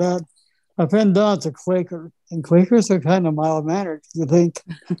and all that. My friend Don's a Quaker, and Quakers are kind of mild-mannered, you think.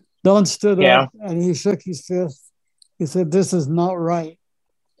 Don stood up, and he shook his fist. He said, "This is not right."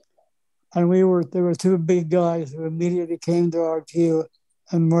 And there were two big guys who immediately came to our pew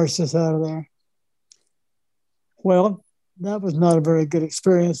and marched us out of there. Well, that was not a very good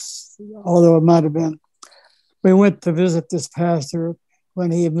experience, although it might have been. We went to visit this pastor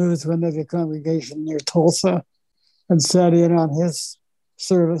when he had moved to another congregation near Tulsa and sat in on his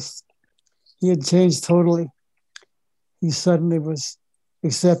service. He had changed totally. He suddenly was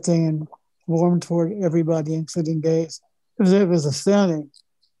accepting and warm toward everybody, including gays. It was astounding.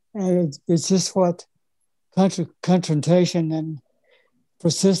 And it's just what confrontation and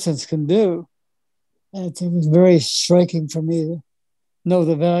persistence can do. And it was very striking for me to know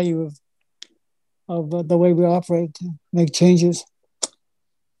the value of the way we operate to make changes.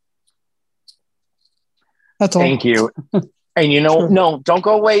 That's all. Thank you. And sure. No, don't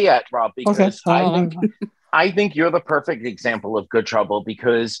go away yet, Rob, because I think you're the perfect example of good trouble,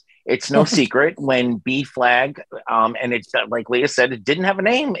 because it's no secret when B Flag, and it's like Leah said, it didn't have a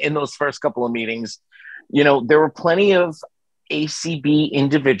name in those first couple of meetings. There were plenty of ACB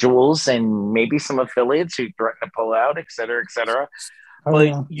individuals and maybe some affiliates who threatened to pull out, et cetera, et cetera.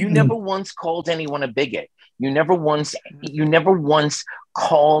 But you never once called anyone a bigot. You never once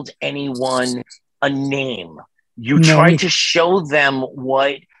called anyone a name. You tried to show them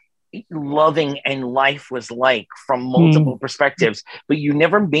what loving and life was like from multiple perspectives, but you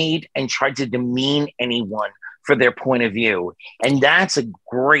never made and tried to demean anyone for their point of view. And that's a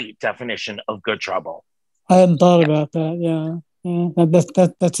great definition of good trouble. I hadn't thought about that. Yeah.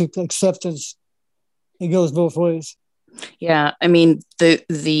 That's acceptance. It goes both ways. Yeah. I mean,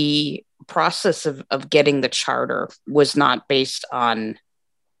 the process of getting the charter was not based on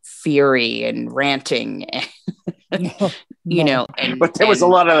fury and ranting and but there was a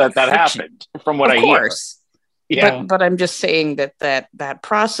lot of that happened from what I hear. Yeah. But I'm just saying that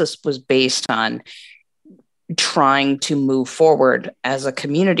process was based on trying to move forward as a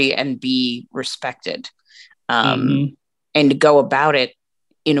community and be respected, and to go about it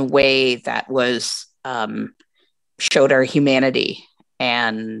in a way that was showed our humanity,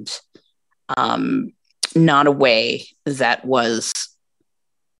 and not a way that was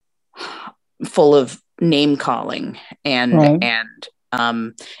full of name calling and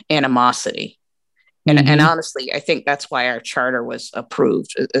animosity. And honestly, I think that's why our charter was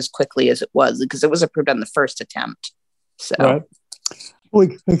approved as quickly as it was, because it was approved on the first attempt. So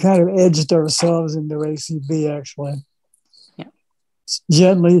we kind of edged ourselves into ACB, actually. Yeah.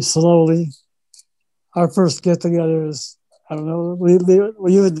 Gently, slowly. Our first get together is, I don't know, were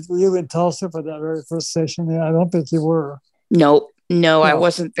you in Tulsa for that very first session? Yeah, I don't think you were. No, I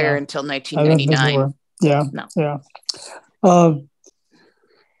wasn't there until 1999. Yeah. No. Yeah.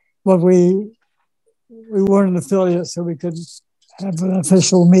 But we weren't an affiliate, so we could have an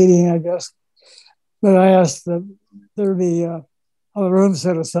official meeting, I guess. But I asked that there be a room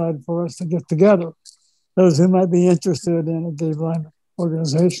set aside for us to get together, those who might be interested in a gay blind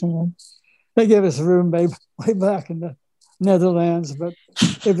organization. And they gave us a room way back in the Netherlands, but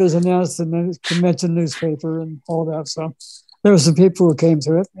it was announced in the convention newspaper and all that. So there were some people who came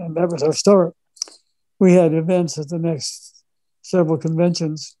to it, and that was our start. We had events at the next several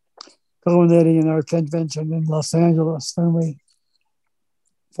conventions, culminating in our convention in Los Angeles. Then we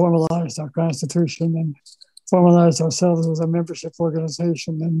formalized our constitution and formalized ourselves as a membership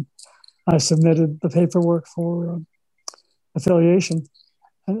organization. And I submitted the paperwork for affiliation.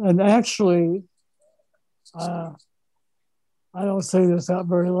 And actually, I don't say this out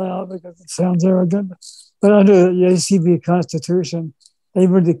very loud because it sounds arrogant, but under the ACB Constitution, they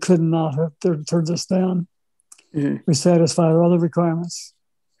really could not have turned us down. Mm-hmm. We satisfied all the requirements.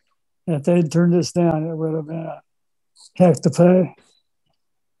 And if they'd turned us down, it would have been a heck to pay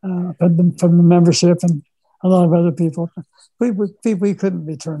from the membership and a lot of other people. We couldn't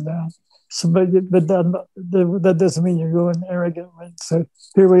be turned down. So, but that doesn't mean you're going arrogantly. So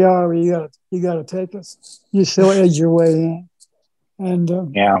here we are. You got to take us. You still edge your way in,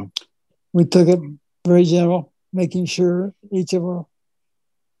 and we took it very general, making sure each of our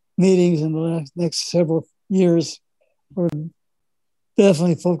meetings in the next several years were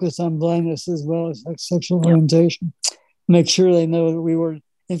definitely focused on blindness as well as sexual orientation. Make sure they know that we were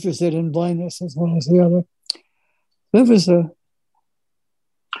interested in blindness as well as the other. That was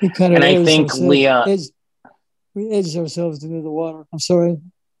we kind of. And I think Leah, we edged ourselves into the water. I'm sorry.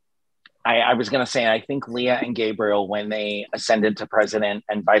 I was going to say, I think Leah and Gabriel, when they ascended to president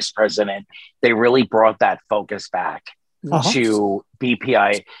and vice president, they really brought that focus back to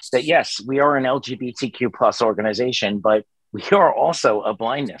BPI. That yes, we are an LGBTQ plus organization, but we are also a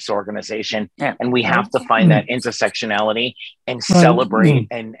blindness organization, and we have to find that intersectionality and celebrate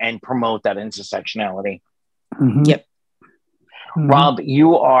and promote that intersectionality. Mm-hmm. Yep. Mm-hmm. Rob,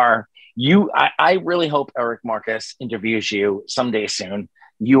 I really hope Eric Marcus interviews you someday soon.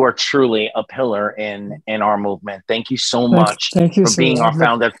 You are truly a pillar in our movement. Thank you so much for being our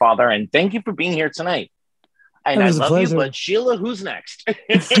founding father, and thank you for being here tonight. And I love you, but Sheila, who's next?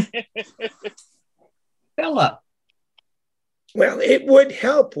 Philip. Well, it would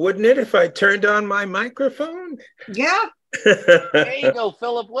help, wouldn't it, if I turned on my microphone? Yeah. There you go,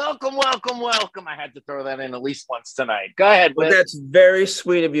 Philip. Welcome. I had to throw that in at least once tonight. Go ahead. Well, that's very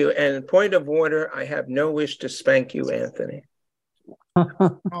sweet of you. And point of order, I have no wish to spank you, Anthony.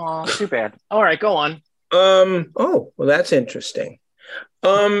 Oh, too bad. All right, go on. Oh, well, that's interesting.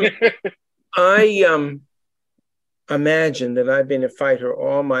 I imagine that I've been a fighter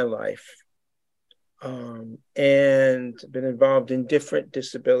all my life. And been involved in different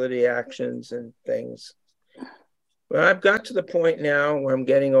disability actions and things. Well, I've got to the point now where I'm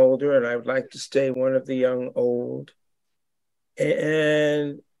getting older and I would like to stay one of the young old.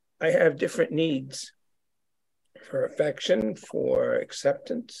 And I have different needs for affection, for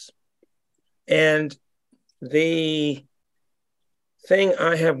acceptance. And the thing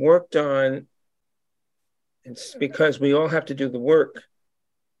I have worked on, it's because we all have to do the work.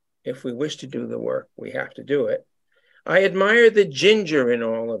 If we wish to do the work, we have to do it. I admire the ginger in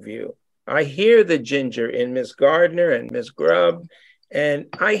all of you. I hear the ginger in Ms. Gardner and Ms. Grubb, and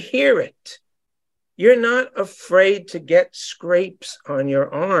I hear it. You're not afraid to get scrapes on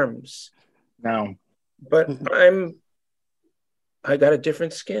your arms. No. But I got a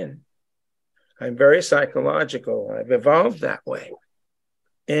different skin. I'm very psychological. I've evolved that way.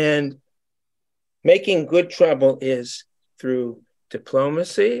 And making good trouble is through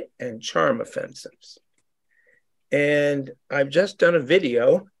diplomacy and charm offensives. And I've just done a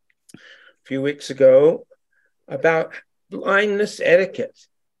video a few weeks ago about blindness etiquette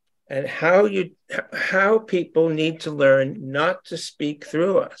and how people need to learn not to speak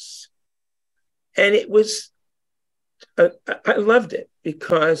through us. And it was, I loved it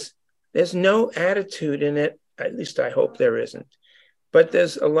because there's no attitude in it, at least I hope there isn't, but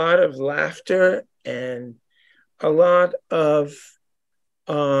there's a lot of laughter and a lot of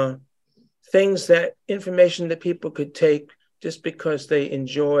information that people could take just because they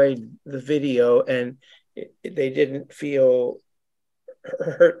enjoyed the video and they didn't feel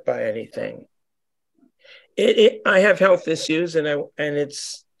hurt by anything. I have health issues and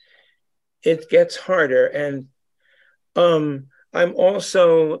it gets harder. And I'm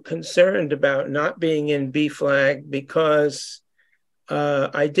also concerned about not being in B-Flag because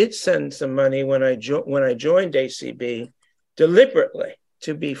I did send some money when I joined ACB deliberately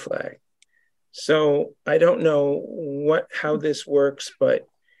to B-Flag. So I don't know how this works, but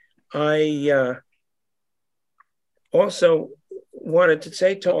I also wanted to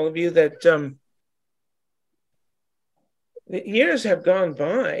say to all of you that the years have gone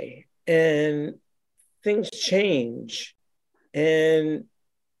by and things change. And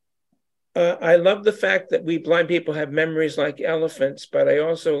I love the fact that we blind people have memories like elephants, but I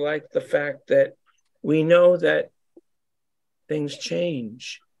also like the fact that we know that things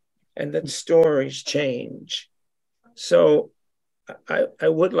change and that stories change. So I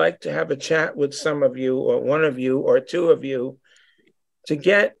would like to have a chat with some of you, or one of you, or two of you, to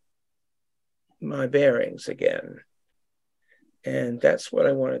get my bearings again. And that's what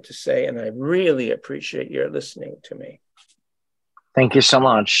I wanted to say. And I really appreciate your listening to me. Thank you so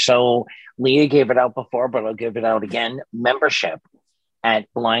much. So Leah gave it out before, but I'll give it out again. Membership at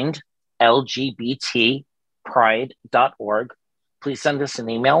blindlgbtpride.org. Please send us an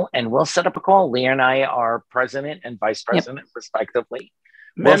email and we'll set up a call. Leah and I are president and vice president, respectively.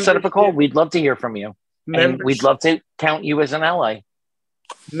 We'll set up a call. We'd love to hear from you. And we'd love to count you as an ally.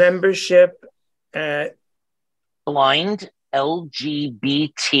 Membership at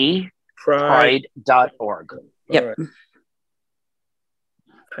blindlgbtpride.org. Yep. Right.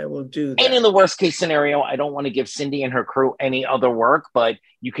 I will do that. And in the worst case scenario, I don't want to give Cindy and her crew any other work, but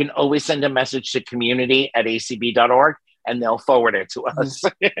you can always send a message to community@acb.org and they'll forward it to us.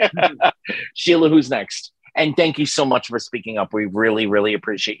 Sheila, who's next? And thank you so much for speaking up. We really, really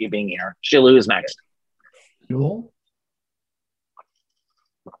appreciate you being here. Sheila, who's next? Jewel?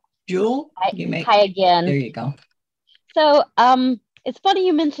 Hi again. There you go. So it's funny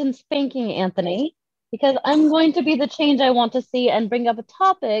you mentioned spanking, Anthony, because I'm going to be the change I want to see and bring up a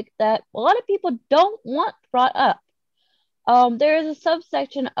topic that a lot of people don't want brought up. There is a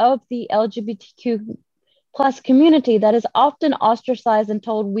subsection of the LGBTQ plus community that is often ostracized and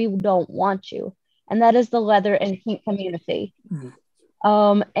told we don't want you, and that is the leather and kink community.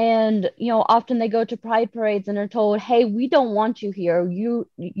 And often they go to pride parades and are told, hey, we don't want you here,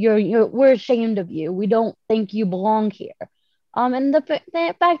 we're ashamed of you, we don't think you belong here. And the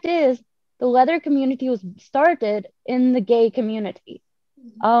fact is, the leather community was started in the gay community,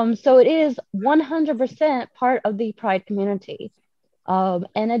 so it is 100% part of the pride community. And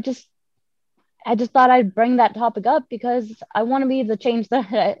I just thought I'd bring that topic up because I want to be the change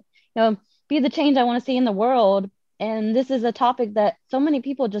that be the change I want to see in the world. And this is a topic that so many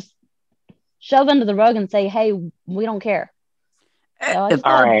people just shove under the rug and say, hey, we don't care. So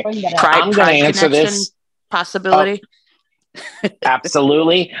all right. I'm going to answer this. Possibility.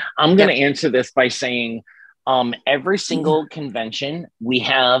 Absolutely. I'm going to answer this by saying every single convention, we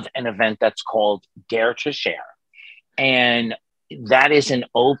have an event that's called Dare to Share. And that is an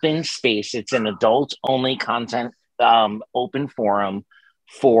open space. It's an adult-only content, open forum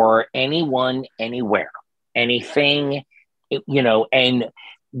for anyone, anywhere, anything, and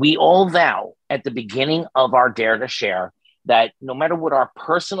we all vow at the beginning of our Dare to Share that no matter what our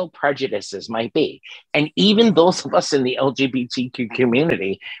personal prejudices might be, and even those of us in the LGBTQ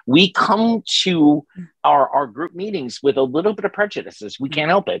community, we come to our group meetings with a little bit of prejudices. We can't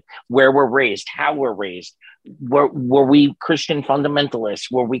help it. Where we're raised, how we're raised, were we Christian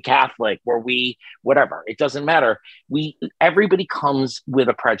fundamentalists? Were we Catholic? Were we whatever? It doesn't matter. Everybody comes with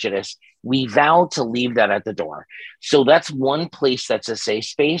a prejudice. We vow to leave that at the door. So that's one place that's a safe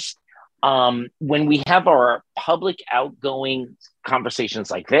space. When we have our public outgoing conversations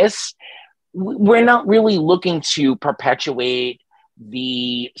like this, we're not really looking to perpetuate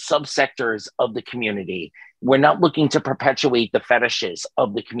the subsectors of the community. We're not looking to perpetuate the fetishes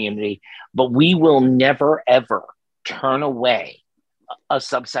of the community, but we will never, ever turn away a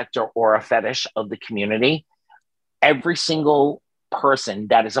subsector or a fetish of the community. Every single person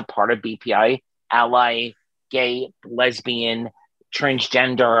that is a part of BPI, ally, gay, lesbian,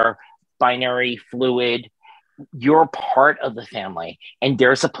 transgender, binary, fluid, you're part of the family and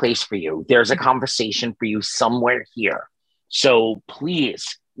there's a place for you. There's a conversation for you somewhere here. So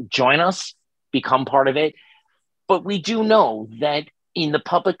please join us, become part of it. But we do know that in the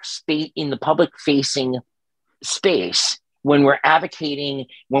public space, in the public facing space, when we're advocating,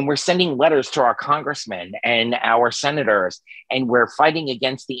 when we're sending letters to our congressmen and our senators, and we're fighting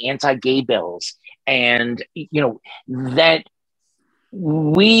against the anti-gay bills, and that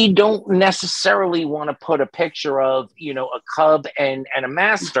we don't necessarily want to put a picture of, a cub and a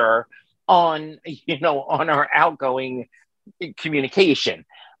master on our outgoing communication,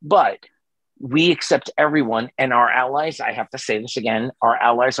 but we accept everyone, and our allies, I have to say this again, our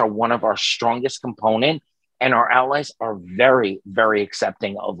allies are one of our strongest component, and our allies are very, very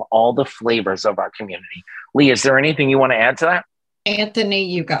accepting of all the flavors of our community. Lee, is there anything you want to add to that? Anthony,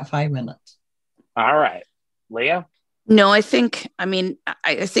 you've got 5 minutes. All right. Leah? No, I think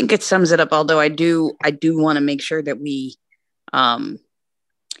it sums it up, although I do want to make sure that we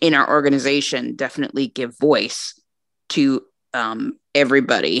in our organization definitely give voice to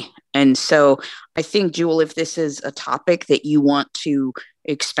everybody. And so I think, Jewel, if this is a topic that you want to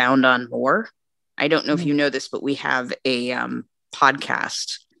expound on more, I don't know if you know this, but we have a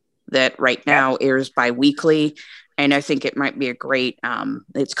podcast that right now airs bi-weekly. And I think it might be a great,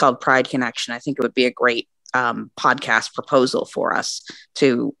 it's called Pride Connection. I think it would be a great podcast proposal for us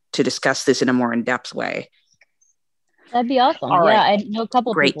to discuss this in a more in-depth way. That'd be awesome. All yeah, right. I know a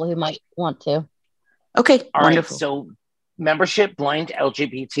couple people who might want to. Okay, All wonderful. right, so membership,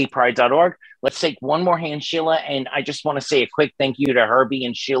 blindlgbtpride.org. Let's take one more hand, Sheila. And I just want to say a quick thank you to Herbie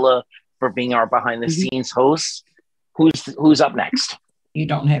and Sheila for being our behind-the-scenes hosts. Who's up next? You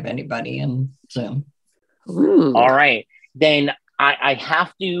don't have anybody in Zoom. Ooh. All right. Then I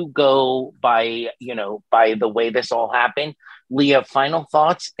have to go by the way this all happened. Leah, final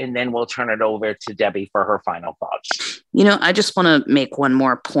thoughts, and then we'll turn it over to Debbie for her final thoughts. I just want to make one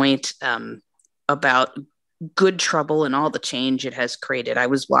more point about Good Trouble and all the change it has created. I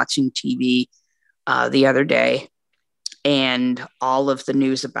was watching TV the other day, and all of the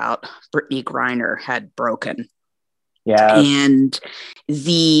news about Brittany Griner had broken. Yeah. And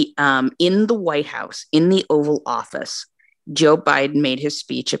the in the White House, in the Oval Office, Joe Biden made his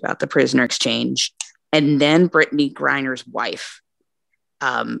speech about the prisoner exchange, and then Brittany Griner's wife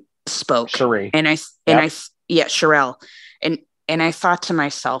spoke. Sheree. Sherelle. And I thought to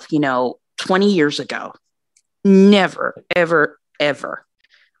myself, 20 years ago, never, ever, ever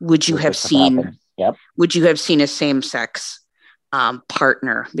would you have seen a same-sex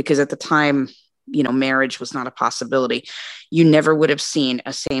partner, because at the time, marriage was not a possibility. You never would have seen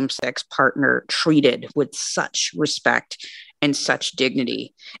a same-sex partner treated with such respect and such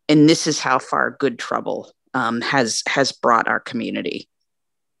dignity. And this is how far Good Trouble has brought our community.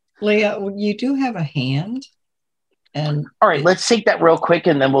 Leah, you do have a hand. And all right, let's take that real quick,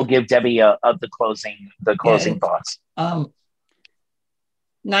 and then we'll give Debbie the closing thoughts.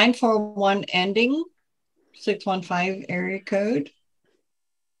 941 ending 615 area code.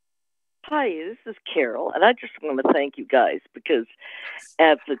 Hi, this is Carol, and I just want to thank you guys, because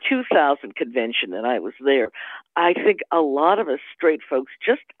at the 2000 convention, and I was there, I think a lot of us straight folks,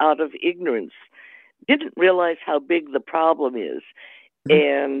 just out of ignorance, didn't realize how big the problem is.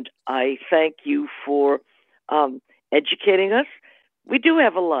 And I thank you for educating us. We do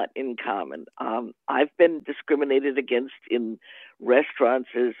have a lot in common. I've been discriminated against in restaurants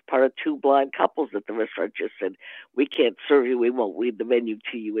as part of two blind couples at the restaurant just said, we can't serve you, we won't read the menu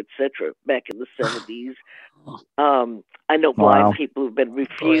to you, etc. Back in the 70s. I know blind people who've been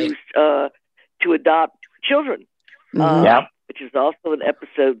refused to adopt children, which is also an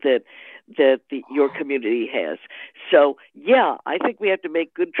episode that your community has. So, yeah, I think we have to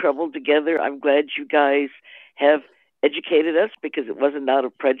make Good Trouble together. I'm glad you guys have educated us, because it wasn't out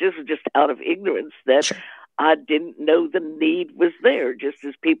of prejudice, it was just out of ignorance that I didn't know the need was there, just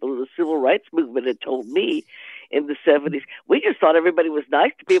as people in the civil rights movement had told me in the 70s. We just thought everybody was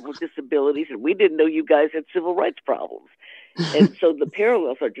nice to people with disabilities, and we didn't know you guys had civil rights problems. And so the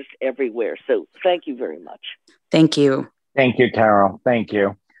parallels are just everywhere. So thank you very much. Thank you. Thank you, Carol. Thank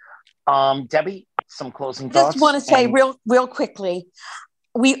you. Debbie, some closing thoughts? Just want to say real quickly,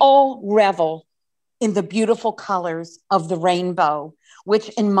 we all revel in the beautiful colors of the rainbow, which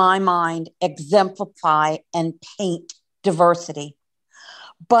in my mind exemplify and paint diversity.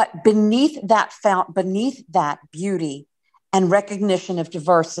 But beneath that beauty and recognition of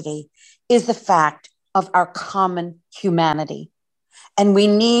diversity is the fact of our common humanity. And we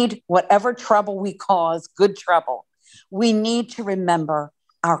need, whatever trouble we cause, good trouble, we need to remember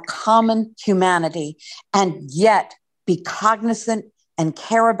our common humanity and yet be cognizant and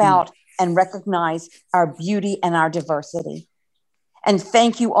care about and recognize our beauty and our diversity. And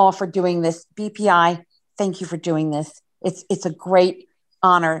thank you all for doing this. BPI, thank you for doing this. It's a great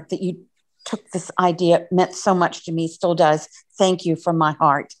honor that you took this idea. It meant so much to me, still does. Thank you from my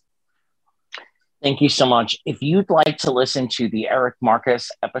heart. Thank you so much. If you'd like to listen to the Eric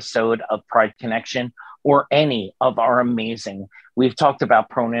Marcus episode of Pride Connection, or any of our amazing, we've talked about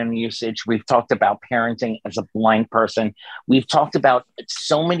pronoun usage, we've talked about parenting as a blind person, we've talked about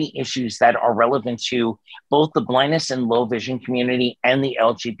so many issues that are relevant to both the blindness and low vision community and the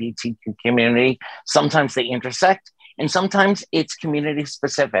LGBTQ community. Sometimes they intersect, and sometimes it's community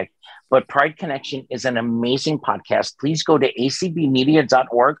specific. But Pride Connection is an amazing podcast. Please go to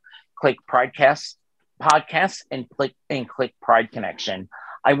acbmedia.org, click podcasts, and click Pride Connection.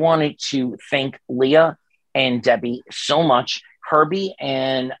 I wanted to thank Leah and Debbie so much, Herbie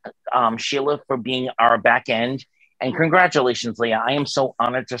and Sheila for being our back end. And congratulations, Leah. I am so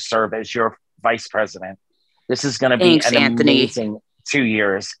honored to serve as your vice president. This is going to be an amazing 2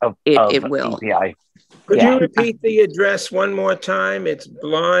 years of BPI. Could you repeat the address one more time? It's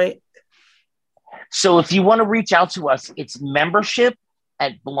blind. So if you want to reach out to us, it's membership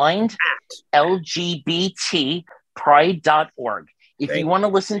at blindlgbtpride.org. If you want to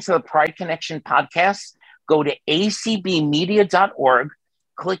listen to the Pride Connection podcast, go to acbmedia.org,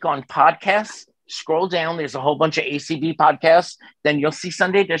 click on podcasts, scroll down. There's a whole bunch of ACB podcasts. Then you'll see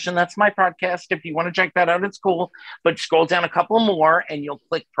Sunday Edition. That's my podcast. If you want to check that out, it's cool. But scroll down a couple more and you'll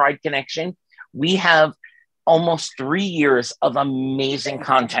click Pride Connection. We have almost 3 years of amazing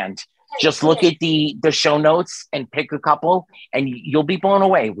content. Just look at the show notes and pick a couple and you'll be blown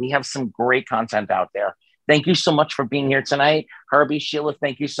away. We have some great content out there. Thank you so much for being here tonight. Herbie, Sheila,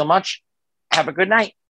 thank you so much. Have a good night.